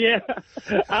fishing. Yeah,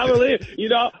 I believe. You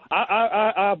know,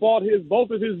 I bought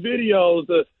both of his videos,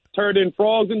 turned in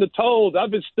frogs into toads. I've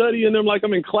been studying them like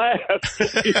I'm in class,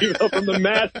 you know, from the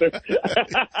master.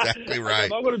 Exactly right.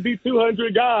 If I'm going to beat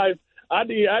 200 guys, I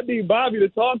need Bobby to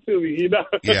talk to me, you know?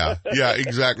 Yeah,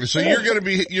 exactly. So you're going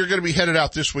to be headed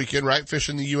out this weekend, right?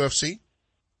 Fishing the UFC?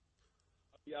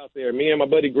 I'll be out there. Me and my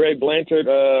buddy Greg Blanchard,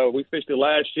 we fished it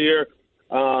last year.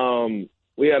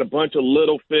 We had a bunch of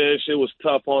little fish. It was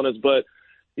tough on us, but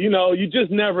you know, you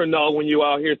just never know when you're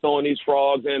out here throwing these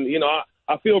frogs. And you know,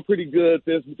 I feel pretty good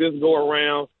this go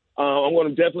around. I'm going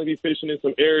to definitely be fishing in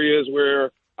some areas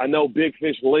where I know big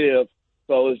fish live.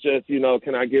 So it's just, you know,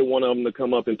 can I get one of them to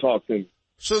come up and talk to me?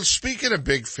 So speaking of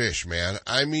big fish, man,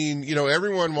 I mean, you know,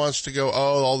 everyone wants to go,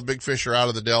 oh, all the big fish are out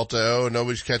of the Delta. Oh,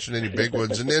 nobody's catching any big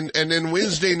ones. And then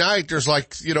Wednesday night, there's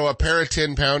like, you know, a pair of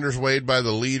 10-pounders weighed by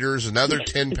the leaders. Another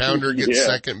 10-pounder gets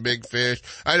second big fish.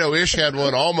 I know Ish had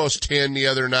one almost 10 the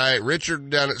other night. Richard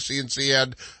down at CNC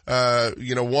had,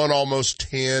 you know, one almost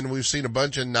 10. We've seen a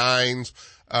bunch of 9s.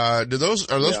 Are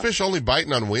those fish only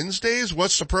biting on Wednesdays?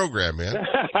 What's the program, man?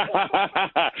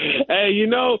 Hey, you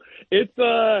know, it's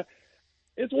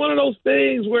one of those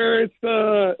things where it's,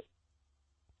 no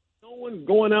one's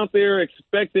going out there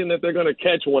expecting that they're going to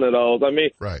catch one of those. I mean,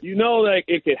 You know that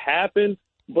it could happen,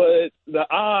 but the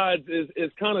odds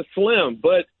is kind of slim.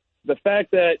 But the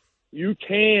fact that you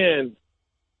can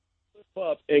flip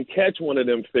up and catch one of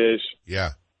them fish,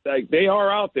 like they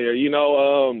are out there, you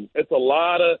know, it's a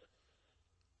lot of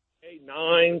 8,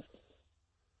 9s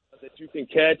that you can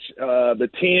catch, the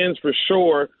 10s for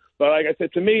sure. But like I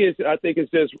said, to me, I think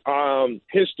it's just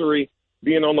history,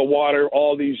 being on the water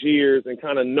all these years and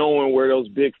kind of knowing where those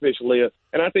big fish live.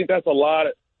 And I think that's for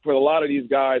a lot of these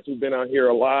guys who've been out here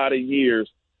a lot of years,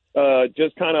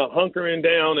 just kind of hunkering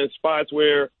down in spots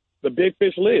where the big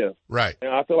fish live. Right.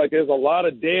 And I feel like there's a lot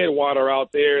of dead water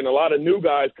out there and a lot of new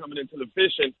guys coming into the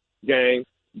fishing game.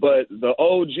 But the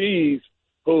OGs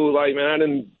who, like, man, I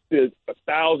done did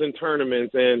 1,000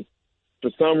 tournaments, and for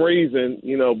some reason,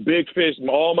 you know, big fish,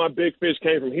 all my big fish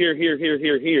came from here.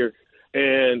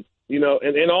 And, you know,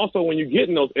 and also when you get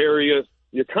in those areas,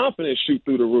 your confidence shoot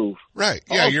through the roof. Right.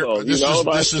 Yeah.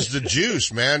 Also, this is the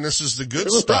juice, man. This is the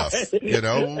good stuff. You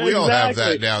know, we all have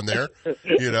that down there.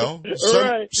 You know,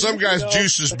 some guys'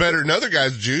 juice is better than other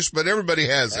guys' juice, but everybody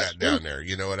has that down there.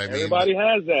 You know what I mean? Everybody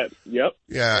has that. Yep.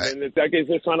 Yeah. And in that case,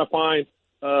 just trying to find,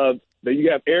 that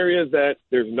you have areas that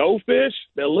there's no fish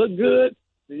that look good.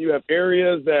 Then you have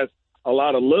areas that's a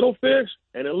lot of little fish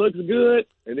and it looks good.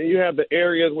 And then you have the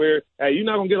areas where, hey, you're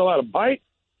not going to get a lot of bites,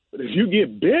 but if you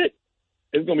get bit,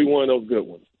 it's going to be one of those good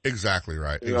ones. Exactly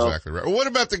right. Exactly right. Well, what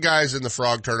about the guys in the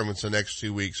frog tournaments the next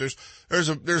 2 weeks? There's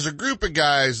a group of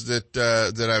guys that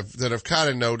I've kind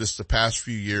of noticed the past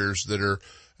few years that are,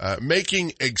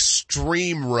 making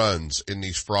extreme runs in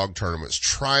these frog tournaments,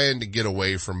 trying to get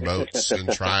away from boats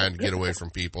and trying to get away from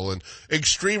people, and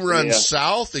extreme runs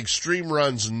south, extreme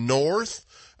runs north.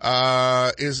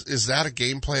 Is that a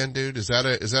game plan, dude? Is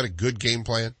that a good game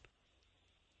plan?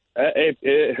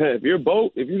 If your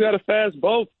boat, if you got a fast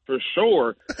boat, for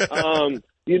sure.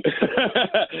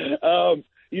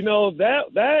 You know,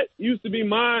 that used to be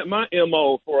my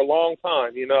MO for a long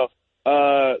time. You know,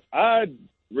 I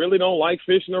really don't like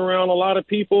fishing around a lot of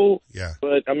people. Yeah.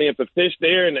 But I mean, if the fish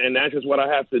there and that's just what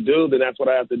I have to do, then that's what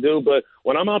I have to do. But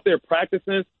when I'm out there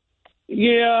practicing,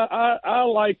 yeah, I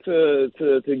like to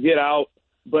get out.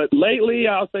 But lately,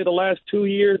 I'll say the last 2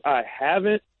 years, I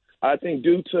haven't. I think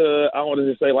due to, I want to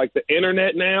just say, like, the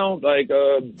internet now, like,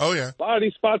 a lot of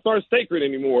these spots aren't sacred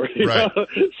anymore. You know?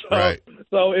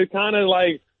 So it kind of,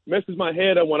 like, messes my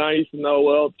head up when I used to know,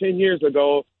 well, 10 years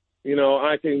ago, you know,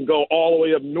 I can go all the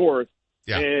way up north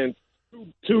and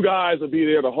two guys will be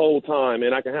there the whole time,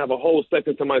 and I can have a whole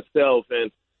section to myself, and,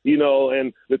 you know,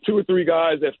 and the 2 or 3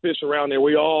 guys that fish around there,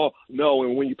 we all know,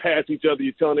 and when you pass each other,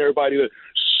 you're telling everybody to,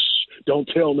 shh, don't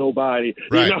tell nobody.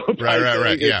 Right, you know,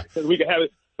 yeah. Because we can have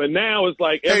it. But now it's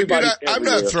like everybody. Hey, dude, I'm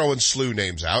not throwing slew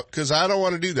names out because I don't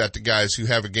want to do that to guys who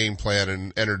have a game plan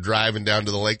and are driving down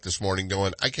to the lake this morning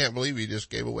going, I can't believe you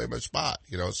just gave away my spot,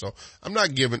 you know. So I'm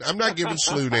not giving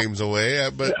slew names away,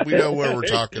 but we know where we're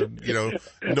talking, you know,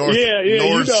 norths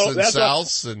and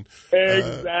souths and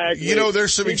exactly. You know,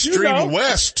 there's some extreme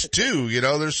west too. You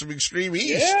know, there's some extreme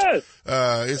east. Yes.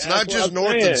 It's not just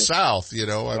north and south. You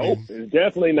know, I mean, it's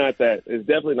definitely not that. It's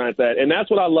definitely not that. And that's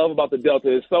what I love about the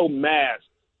Delta. It's so mass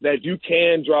that you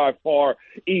can drive far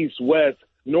east, west,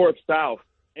 north, south,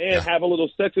 and have a little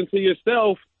section to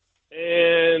yourself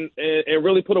and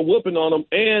really put a whooping on them,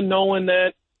 and knowing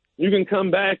that you can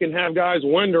come back and have guys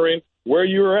wondering where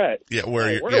you were at. Yeah,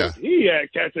 where was he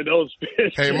at catching those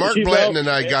fish? Hey, Mark Blanton and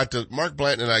I got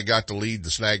to lead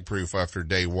the snag proof after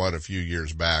day one a few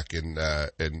years back, and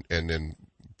then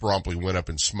promptly went up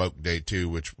and smoked day two,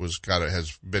 which was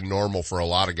has been normal for a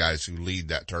lot of guys who lead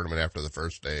that tournament after the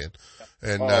first day.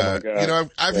 And you know,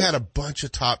 I've had a bunch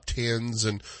of top 10s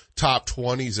and top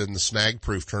 20s in the snag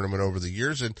proof tournament over the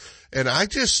years. And I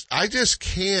just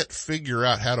can't figure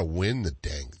out how to win the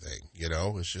dang thing. You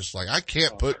know, it's just like, I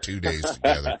can't put 2 days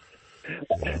together. You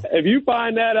know? If you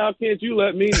find that out, can't you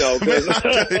let me know?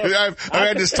 I've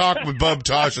had this talk with Bub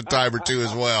Tosh a time or two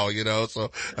as well, you know, so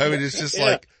I mean, it's just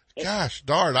like, gosh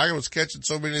darn, I was catching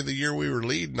so many of the year we were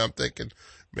leading. I'm thinking,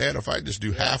 man, if I just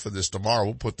do half of this tomorrow,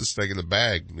 we'll put this thing in the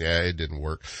bag. Yeah, it didn't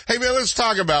work. Hey man, let's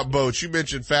talk about boats. You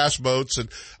mentioned fast boats, and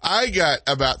I got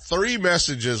about 3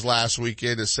 messages last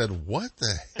weekend that said, what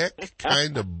the heck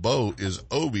kind of boat is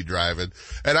Obie driving?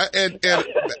 And I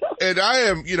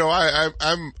am, you know,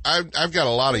 I've got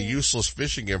a lot of useless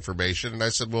fishing information, and I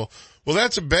said, well,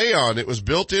 that's a Bayon. It was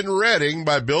built in Redding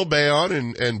by Bill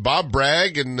Bayon and Bob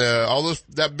Bragg and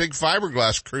that big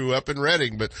fiberglass crew up in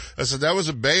Redding. But I said that was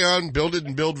a Bayon. Bill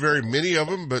didn't build very many of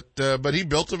them, but he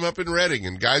built them up in Redding.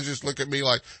 And guys just look at me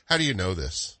like, how do you know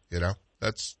this? You know,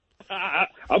 that's.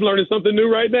 I'm learning something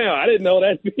new right now. I didn't know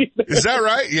that either. Is that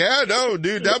right? Yeah, no,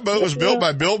 dude, that boat was built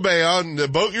by Bill Bayon. The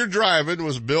boat you're driving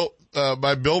was built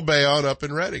by Bill Bayon up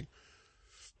in Redding.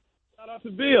 To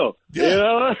Bill, you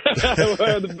know,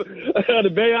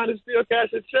 the Bayon is still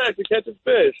cashing checks and catching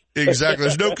fish. Exactly.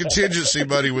 There's no contingency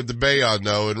money with the Bayon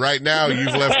though, and right now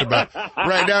you've left about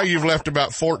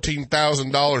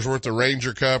 $14,000 worth of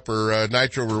Ranger Cup or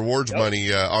Nitro Rewards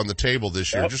money on the table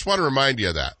this year. Just want to remind you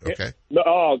of that. Okay.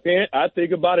 I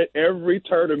think about it every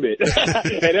tournament,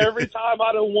 and every time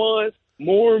I done won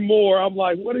more and more, I'm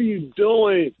like, what are you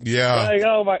doing? Yeah. Like,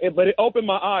 oh my! But it opened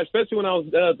my eyes, especially when I was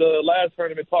at the last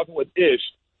tournament talking with Ish,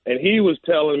 and he was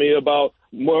telling me about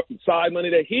more side money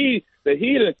that he'd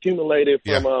accumulated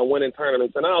from winning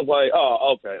tournaments, and I was like,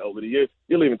 oh, okay, Obedie,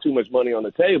 you're leaving too much money on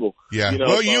the table. Yeah. You know,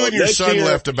 well, you and your son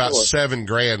left about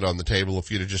 $7,000 on the table if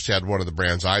you'd have just had one of the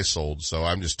brands I sold. So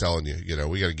I'm just telling you, you know,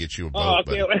 we got to get you a boat.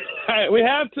 We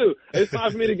have to. It's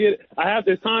time for me to get.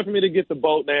 It's time for me to get the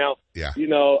boat now. Yeah. You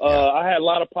know, I had a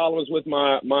lot of problems with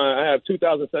my. I have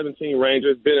 2017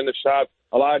 Rangers. Been in the shop.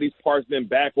 A lot of these parts been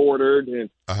back ordered, and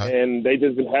they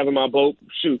just been having my boat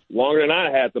longer than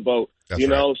I had the boat. That's you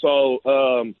know, right. So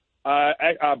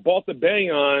I bought the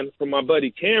Bayon from my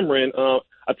buddy Cameron.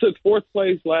 I took 4th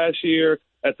place last year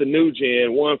at the New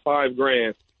Gen, won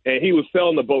 $5,000. And he was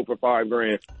selling the boat for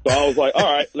 $5,000. So I was like, all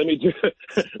right, let me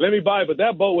buy it. But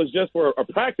that boat was just for a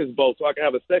practice boat, so I could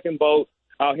have a second boat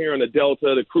out here in the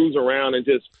Delta to cruise around and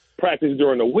just practice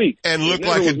during the week. And look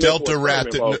like a Delta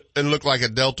rat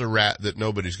that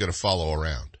nobody's going to follow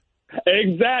around.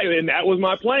 Exactly, and that was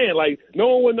my plan. Like, no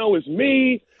one would know it's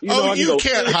me. You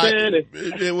can't hide.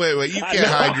 Wait. You can't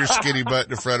hide your skinny butt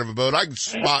in front of a boat. I can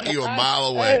spot you a mile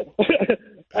away.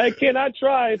 Hey, can I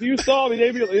try? If you saw me,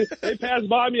 they pass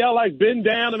by me. I like bend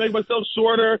down to make myself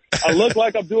shorter. I look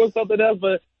like I'm doing something else,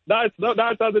 but nine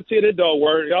times out of 10, it don't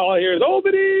work. All I hear is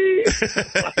Obedie.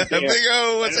 Big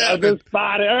O, what's happening? I just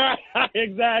spotted.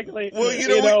 Exactly.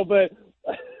 Well, but.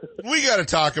 We got to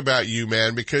talk about you,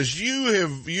 man, because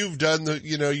you've done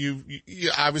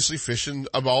you obviously fishing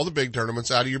of all the big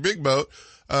tournaments out of your big boat.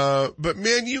 But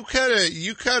man, you kind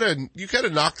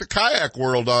of knocked the kayak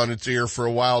world on its ear for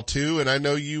a while too. And I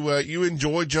know you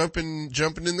enjoy jumping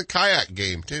in the kayak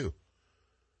game too.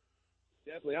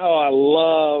 Definitely. Oh, I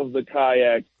love the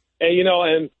kayak. And,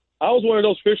 and I was one of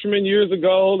those fishermen years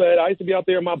ago that I used to be out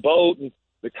there in my boat and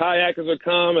the kayakers are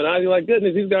coming, and I was like,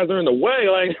 goodness, these guys are in the way.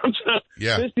 Like, I'm trying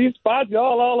to fish these spots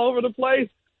all over the place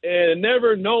and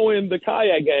never knowing the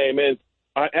kayak game. And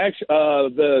I actually,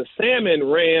 the salmon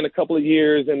ran a couple of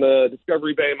years in the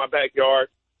Discovery Bay in my backyard,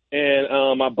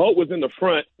 and my boat was in the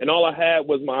front, and all I had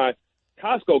was my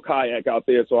Costco kayak out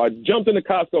there. So I jumped in the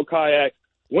Costco kayak,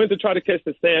 went to try to catch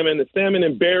the salmon. The salmon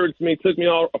embarrassed me, took me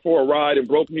off for a ride, and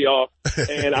broke me off.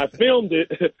 And I filmed it,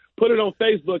 put it on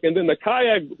Facebook, and then the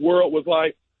kayak world was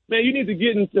like, man, you need to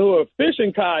get into a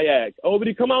fishing kayak.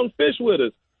 Obedie, come out and fish with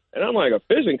us. And I'm like, a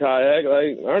fishing kayak?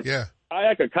 Like,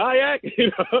 kayak a kayak?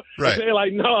 Right. And they're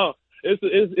like, no,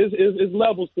 it's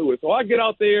levels to it. So I get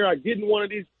out there, I get in one of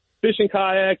these fishing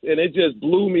kayaks, and it just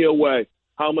blew me away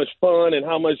how much fun and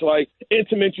how much, like,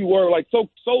 intimate you were, like, so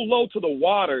low to the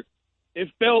water. It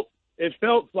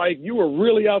felt like you were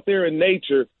really out there in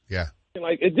nature. Yeah. And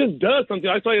like, it just does something.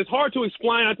 I say it's hard to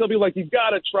explain. I tell people, like, you got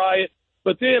to try it.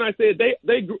 But then I said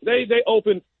they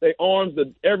opened their arms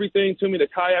to everything to me. The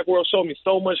kayak world showed me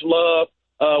so much love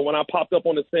when I popped up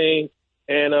on the scene.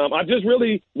 And I just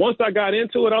really, once I got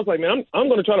into it, I was like, man, I'm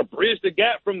going to try to bridge the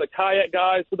gap from the kayak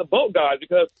guys to the boat guys,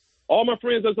 because all my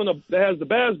friends that has the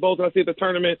bass boats that I see at the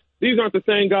tournament, these aren't the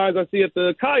same guys I see at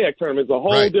the kayak tournament. It's a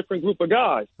whole different group of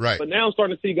guys. Right. But now I'm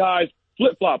starting to see guys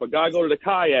flip-flop. A guy go to the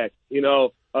kayak,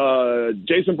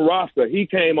 Jason Barofka, he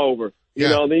came over.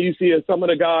 Then you see some of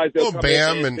the guys.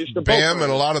 Bam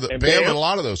and a lot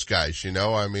of those guys.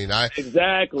 I mean,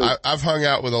 I've hung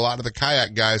out with a lot of the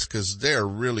kayak guys because they're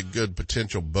really good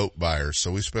potential boat buyers.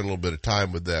 So we spend a little bit of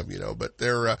time with them. But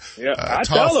they're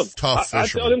tough fishermen. I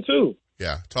tell them too.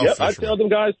 Yeah, tough fishermen. I tell them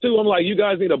guys too. I'm like, you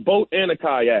guys need a boat and a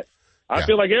kayak. I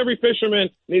feel like every fisherman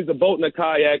needs a boat and a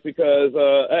kayak because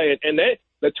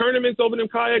the tournaments over them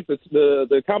kayaks,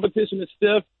 the competition is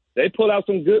stiff. They pull out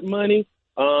some good money.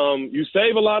 You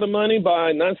save a lot of money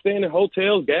by not staying in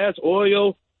hotels, gas,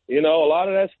 oil, a lot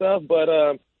of that stuff. But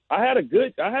I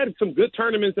had some good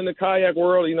tournaments in the kayak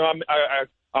world.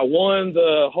 I won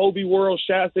the Hobie World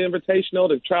Shasta Invitational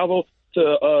to travel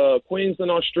to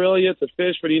Queensland, Australia to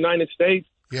fish for the United States.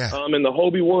 Yeah. In the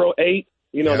Hobie World 8.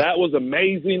 That was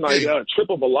amazing. Like a trip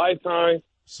of a lifetime.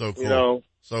 So cool.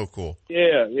 So cool.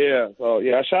 Yeah. So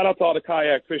shout out to all the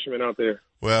kayak fishermen out there.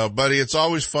 Well, buddy, it's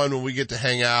always fun when we get to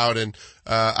hang out, and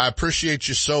I appreciate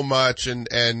you so much and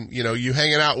you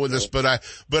hanging out with us, but I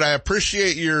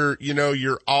appreciate you're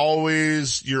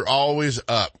always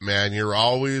up, man. You're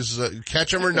always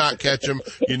catch 'em or not catch 'em.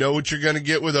 You know what you're going to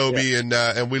get with Obie, and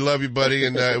we love you, buddy,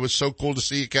 and it was so cool to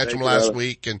see you catch him last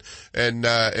week and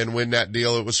win that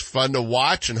deal. It was fun to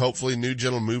watch, and hopefully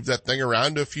Nugent will move that thing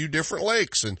around to a few different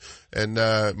lakes, and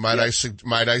might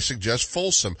I suggest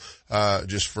Folsom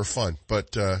just for fun, but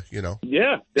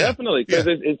Yeah, definitely, because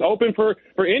it's open for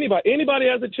anybody. Anybody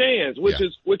has a chance, which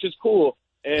is cool.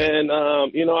 And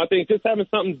I think just having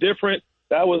something different,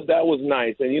 that was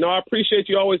nice. And I appreciate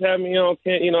you always having me on,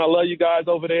 Kent. I love you guys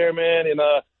over there, man. And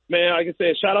man, like I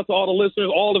said, shout out to all the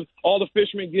listeners, all the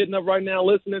fishermen getting up right now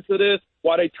listening to this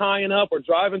while they tying up or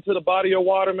driving to the body of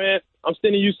water, man. I'm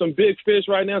sending you some big fish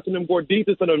right now, some of them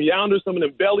gorditas, some of them younders, some of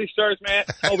them belly shirts, man.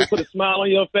 Hope we put a smile on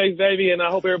your face, baby, and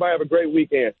I hope everybody have a great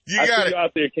weekend. You got it. You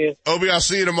out there, Ken. Obie, I'll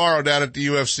see you tomorrow down at the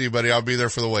UFC, buddy. I'll be there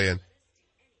for the weigh-in.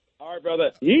 All right,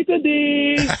 brother.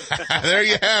 Yeet-a-dee. There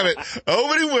you have it.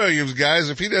 Obedie Williams, guys.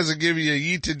 If he doesn't give you a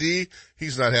yeet-a-dee,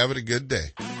 he's not having a good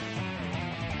day.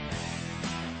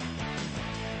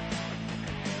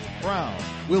 Brown.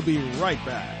 We'll be right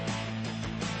back.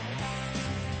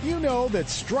 You know that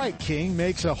Strike King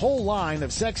makes a whole line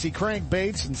of sexy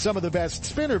crankbaits and some of the best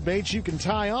spinner baits you can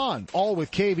tie on, all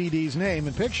with KVD's name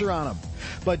and picture on them.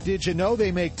 But did you know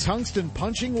they make tungsten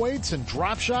punching weights and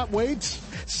drop shot weights?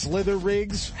 Slither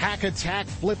rigs, hack attack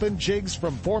flippin' jigs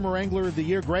from former Angler of the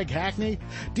Year Greg Hackney,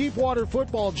 deep water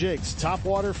football jigs, top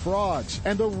water frogs,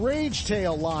 and the Rage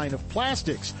Tail line of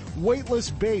plastics, weightless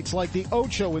baits like the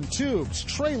Ocho and tubes,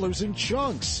 trailers and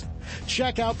chunks.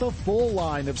 Check out the full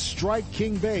line of Strike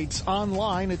King baits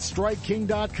online at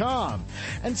StrikeKing.com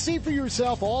and see for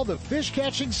yourself all the fish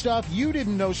catching stuff you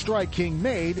didn't know Strike King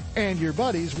made and your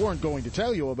buddies weren't going to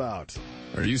tell you about.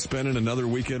 Are you spending another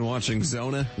weekend watching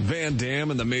Zona, Van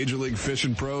Dam, and the Major League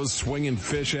Fishing pros swinging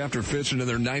fish after fish into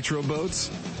their nitro boats?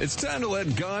 It's time to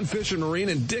let Gone Fishing Marine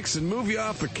and Dixon move you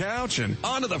off the couch and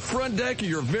onto the front deck of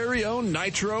your very own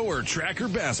nitro or tracker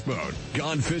bass boat.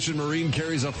 Gone Fishing Marine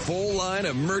carries a full line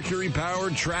of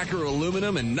Mercury-powered tracker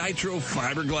aluminum and nitro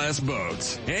fiberglass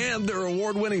boats. And their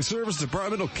award-winning service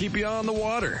department will keep you on the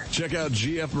water. Check out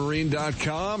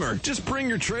gfmarine.com or just bring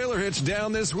your trailer hitch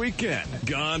down this weekend.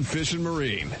 Gone Fishing Marine.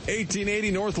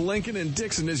 1880 North Lincoln and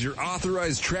Dixon is your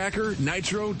authorized tracker,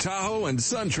 nitro, Tahoe, and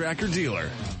Sun Tracker dealer.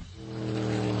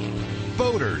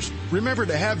 Boaters, remember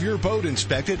to have your boat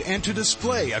inspected and to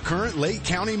display a current Lake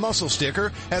County mussel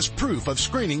sticker as proof of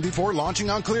screening before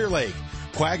launching on Clear Lake.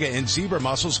 Quagga and zebra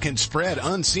mussels can spread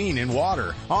unseen in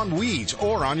water, on weeds,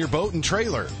 or on your boat and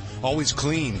trailer. Always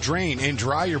clean, drain, and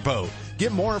dry your boat.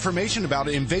 Get more information about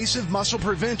invasive mussel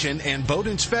prevention and boat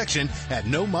inspection at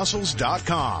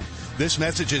nomussels.com. This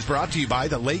message is brought to you by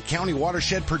the Lake County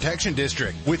Watershed Protection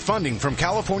District with funding from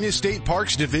California State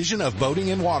Parks Division of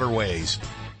Boating and Waterways.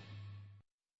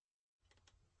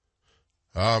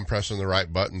 I'm pressing the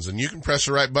right buttons, and you can press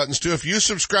the right buttons too. If you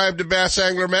subscribe to Bass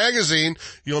Angler Magazine,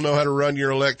 you'll know how to run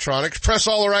your electronics. Press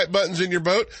all the right buttons in your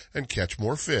boat and catch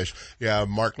more fish. Yeah,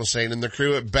 Mark Lassane and the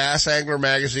crew at Bass Angler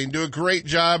Magazine do a great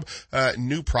job.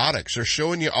 New products. They're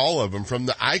showing you all of them from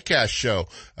the iCast show.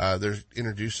 They're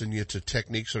introducing you to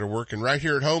techniques that are working right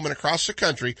here at home and across the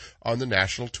country on the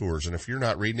national tours. And if you're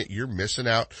not reading it, you're missing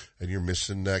out, and you're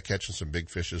missing catching some big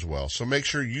fish as well. So make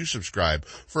sure you subscribe.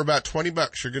 For about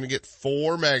 $20, you're going to get 4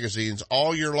 magazines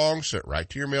all year long sent right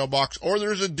to your mailbox, or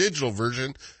there's a digital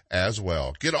version as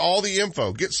well. Get all the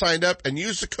info, get signed up, and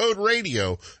use the code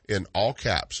radio in all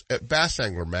caps at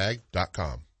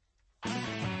bassanglermag.com.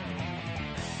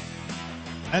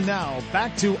 And now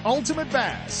back to Ultimate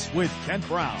Bass with Kent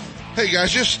Brown. Hey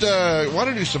guys, just want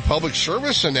to do some public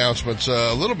service announcements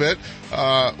a little bit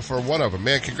for one of them.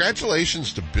 Man,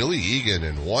 congratulations to Billy Egan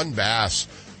and One Bass.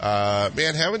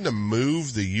 Man, having to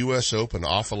move the U.S. Open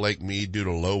off of Lake Mead due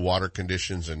to low water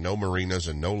conditions and no marinas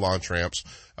and no launch ramps,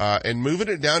 and moving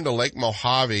it down to Lake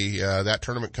Mojave, that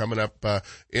tournament coming up,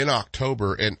 in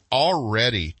October, and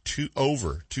already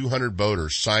over 200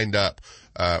 boaters signed up,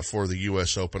 for the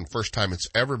U.S. Open. First time it's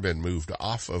ever been moved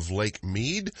off of Lake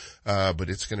Mead, but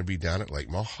it's going to be down at Lake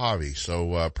Mojave.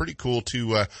 So, pretty cool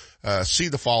to, see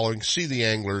the following, see the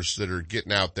anglers that are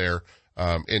getting out there,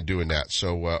 and doing that.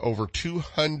 So, over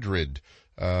 200,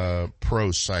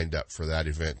 pros signed up for that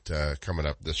event, coming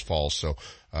up this fall. So,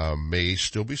 may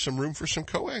still be some room for some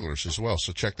co-anglers as well.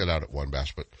 So check that out at One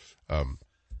Bass, but,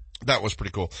 that was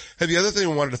pretty cool. Hey, the other thing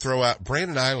I wanted to throw out,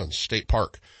 Brandon Island State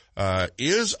Park,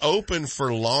 is open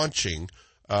for launching,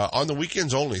 on the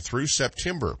weekends only through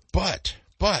September, but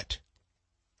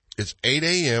it's 8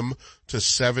 a.m. to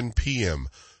 7 p.m.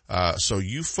 So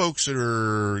you folks that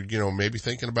are, maybe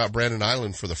thinking about Brandon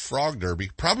Island for the Frog Derby,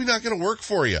 probably not going to work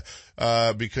for you,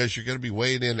 because you're going to be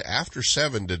weighing in after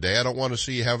 7 today. I don't want to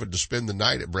see you having to spend the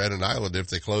night at Brandon Island if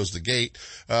they close the gate.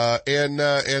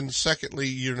 And secondly,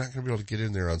 you're not going to be able to get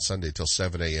in there on Sunday till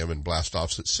 7 a.m. and blast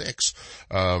offs at 6.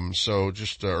 So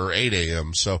just, or 8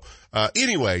 a.m. So,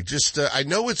 anyway, I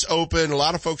know it's open. A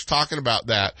lot of folks talking about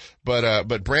that,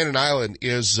 but Brandon Island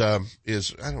is, I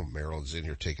know Marilyn's in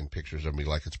here taking pictures of me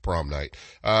like it's prom night.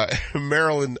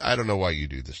 Marilyn, I don't know why you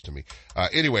do this to me.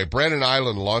 Anyway, Brandon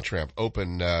Island launch ramp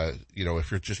open,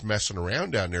 if you're just messing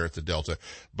around down there at the Delta,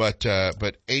 but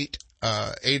 8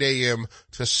 a.m.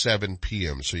 to 7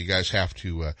 p.m. So you guys have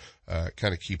to,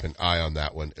 kind of keep an eye on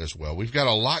that one as well. We've got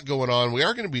a lot going on. We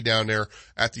are going to be down there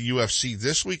at the UFC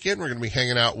this weekend. We're going to be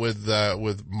hanging out with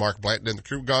Mark Blanton and the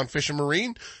crew, Gone Fishing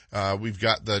Marine. We've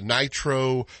got the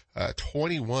Nitro,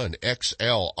 21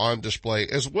 XL on display,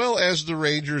 as well as the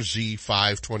Ranger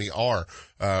Z520R.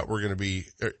 We're going to be,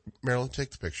 Marilyn,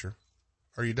 take the picture.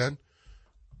 Are you done?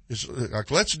 is like,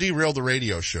 let's derail the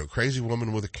radio show. Crazy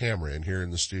woman with a camera in here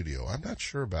in the studio. I'm not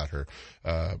sure about her.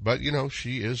 But you know,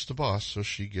 she is the boss, so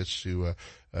she gets to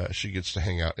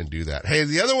hang out and do that. Hey,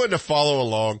 the other one to follow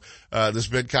along, this has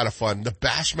been kind of fun. The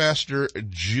Bassmaster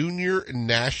Junior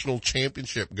National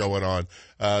Championship going on.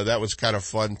 That was kind of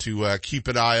fun to, keep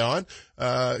an eye on.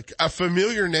 A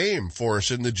familiar name for us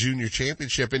in the Junior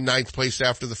Championship in 9th place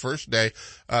after the first day.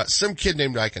 Some kid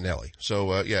named Iconelli.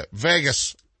 So,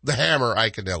 Vegas, the Hammer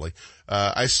Iconelli.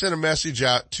 I sent a message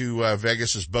out to,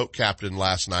 Vegas's boat captain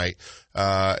last night,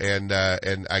 and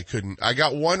I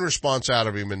got one response out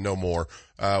of him and no more.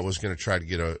 Was going to try to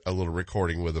get a little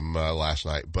recording with him, last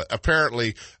night, but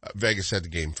apparently Vegas had the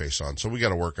game face on. So we got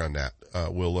to work on that.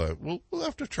 We'll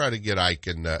have to try to get Ike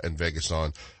and Vegas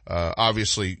on.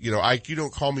 Obviously, you know, Ike, you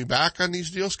don't call me back on these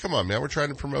deals. Come on, man. We're trying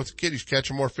to promote the kid. He's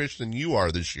catching more fish than you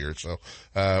are this year. So,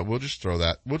 we'll just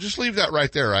leave that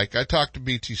right there, Ike. I talked to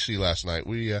BTC last night.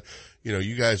 We, you know,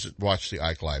 you guys watch the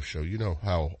Ike Live show. You know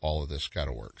how all of this kind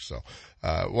of works. So,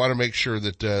 want to make sure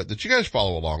that you guys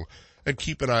follow along and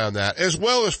keep an eye on that, as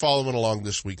well as following along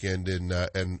this weekend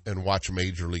and watch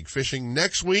Major League Fishing.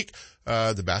 Next week,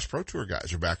 the Bass Pro Tour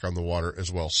guys are back on the water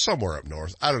as well, somewhere up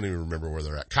north. I don't even remember where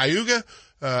they're at. Cayuga,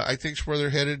 I think is where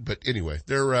they're headed, but anyway,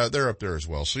 they're up there as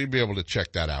well. So you'll be able to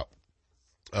check that out.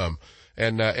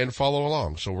 And follow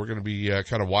along. So we're going to be,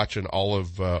 kind of watching all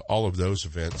of those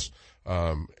events,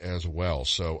 as well.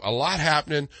 So a lot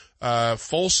happening.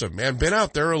 Folsom, man, been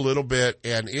out there a little bit,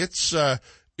 and it's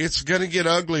going to get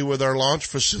ugly with our launch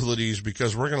facilities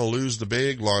because we're going to lose the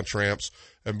big launch ramps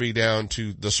and be down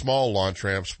to the small launch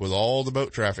ramps with all the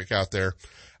boat traffic out there.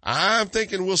 I'm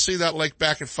thinking we'll see that lake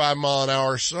back at 5 mile an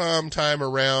hour sometime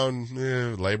around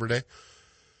Labor Day,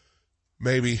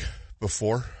 maybe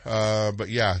before. But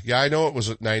yeah, I know it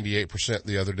was at 98%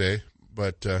 the other day,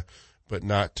 but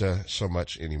not so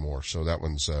much anymore. So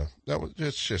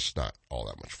it's just not all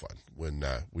that much fun when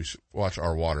we watch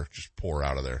our water just pour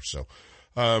out of there. So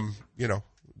you know,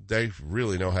 they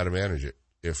really know how to manage it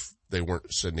if they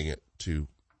weren't sending it to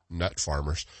nut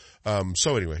farmers.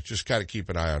 So anyway, just kind of keep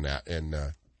an eye on that and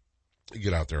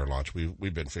get out there and launch.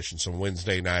 We've been fishing some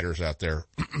Wednesday nighters out there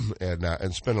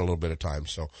and spend a little bit of time.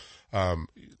 So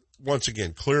once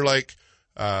again, Clear Lake,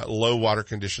 low water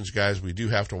conditions, guys. We do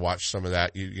have to watch some of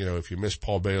that. You know, if you missed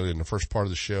Paul Bailey in the first part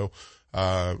of the show,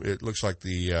 it looks like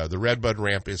the Redbud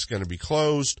ramp is going to be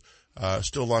closed.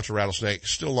 Still launch a Rattlesnake,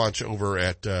 still launch over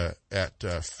at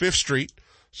 5th Street.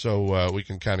 So, we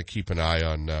can kind of keep an eye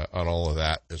on all of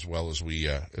that as well as we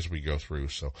go through.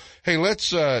 So, hey, you want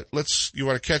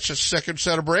to catch a second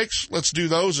set of breaks? Let's do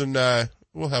those and,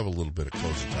 we'll have a little bit of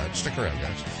closing time. Stick around,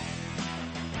 guys.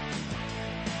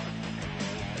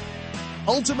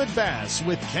 Ultimate Bass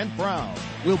with Kent Brown.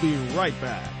 We'll be right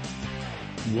back.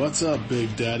 What's up,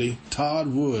 Big Daddy? Todd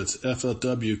Woods,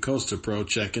 FLW Coaster Pro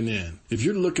checking in. If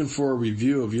you're looking for a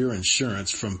review of your insurance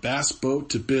from bass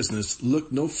boat to business,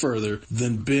 look no further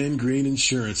than Ben Green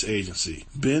Insurance Agency.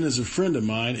 Ben is a friend of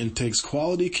mine and takes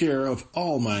quality care of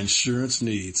all my insurance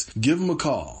needs. Give him a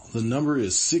call. The number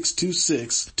is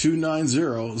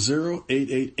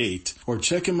 626-290-0888 or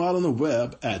check him out on the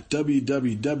web at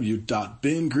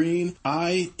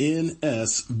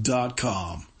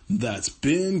www.bengreenins.com. That's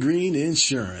Ben Green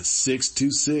Insurance,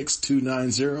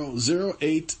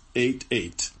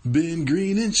 626-290-0888. Ben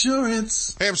Green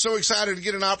Insurance. Hey, I'm so excited to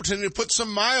get an opportunity to put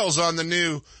some miles on the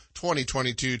new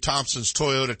 2022 Thompson's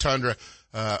Toyota Tundra.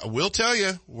 I will tell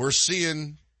you, we're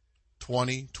seeing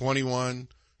 20, 21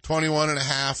 and a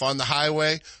half on the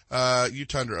highway. You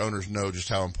Tundra owners know just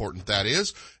how important that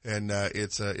is. And,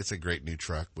 it's a great new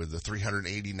truck with the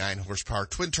 389 horsepower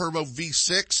twin turbo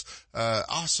V6.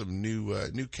 Awesome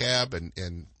new cab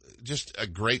and just a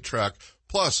great truck.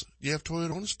 Plus, you have Toyota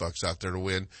bonus bucks out there to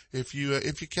win if you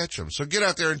catch them. So get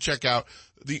out there and check out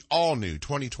the all-new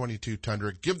 2022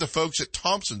 Tundra. Give the folks at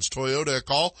Thompson's Toyota a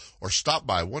call or stop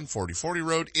by 14040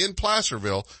 Road in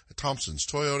Placerville at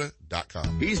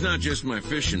thompsonstoyota.com. He's not just my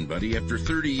fishing buddy. After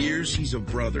 30 years, he's a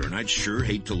brother, and I'd sure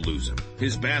hate to lose him.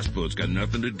 His bass boat's got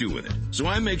nothing to do with it. So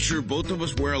I make sure both of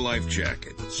us wear a life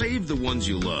jacket. Save the ones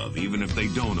you love, even if they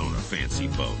don't own a fancy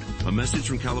boat. A message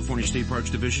from California State Parks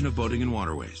Division of Boating and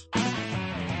Waterways.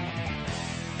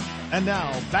 And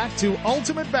now, back to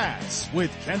Ultimate Bass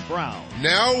with Kent Brown.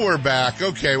 Now we're back.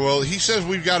 Okay, well, he says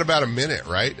we've got about a minute,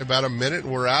 right? About a minute,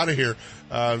 and we're out of here.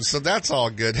 So that's all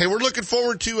good. Hey, we're looking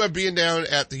forward to being down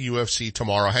at the UFC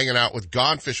tomorrow, hanging out with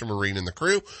Gone Fishing Marine and the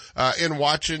crew, and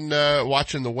watching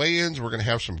the weigh-ins. We're going to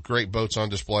have some great boats on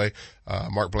display.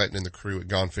 Mark Blanton and the crew at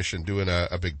Gone Fishing doing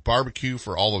a big barbecue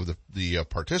for all of the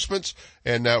participants.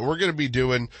 And, we're going to be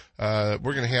doing, we're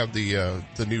going to have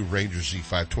the new Ranger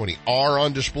Z520R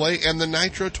on display and the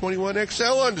Nitro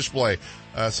 21XL on display.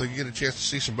 So you get a chance to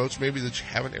see some boats maybe that you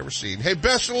haven't ever seen. Hey,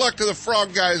 best of luck to the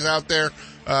frog guys out there.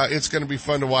 It's going to be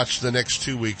fun to watch the next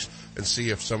 2 weeks and see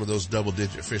if some of those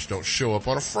double-digit fish don't show up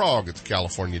on a frog at the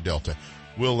California Delta.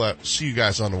 We'll see you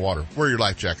guys on the water. Wear your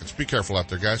life jackets. Be careful out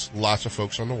there, guys. Lots of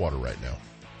folks on the water right now.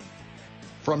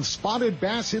 From spotted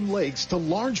bass in lakes to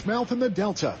largemouth in the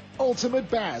Delta,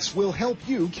 Ultimate Bass will help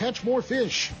you catch more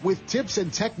fish with tips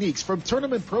and techniques from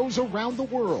tournament pros around the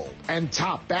world and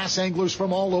top bass anglers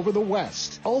from all over the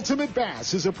West. Ultimate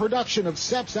Bass is a production of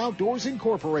Seps Outdoors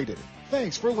Incorporated.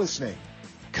 Thanks for listening.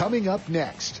 Coming up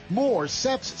next, more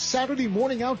Seps Saturday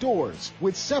Morning Outdoors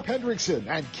with Sep Hendrickson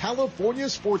and California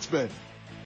Sportsman.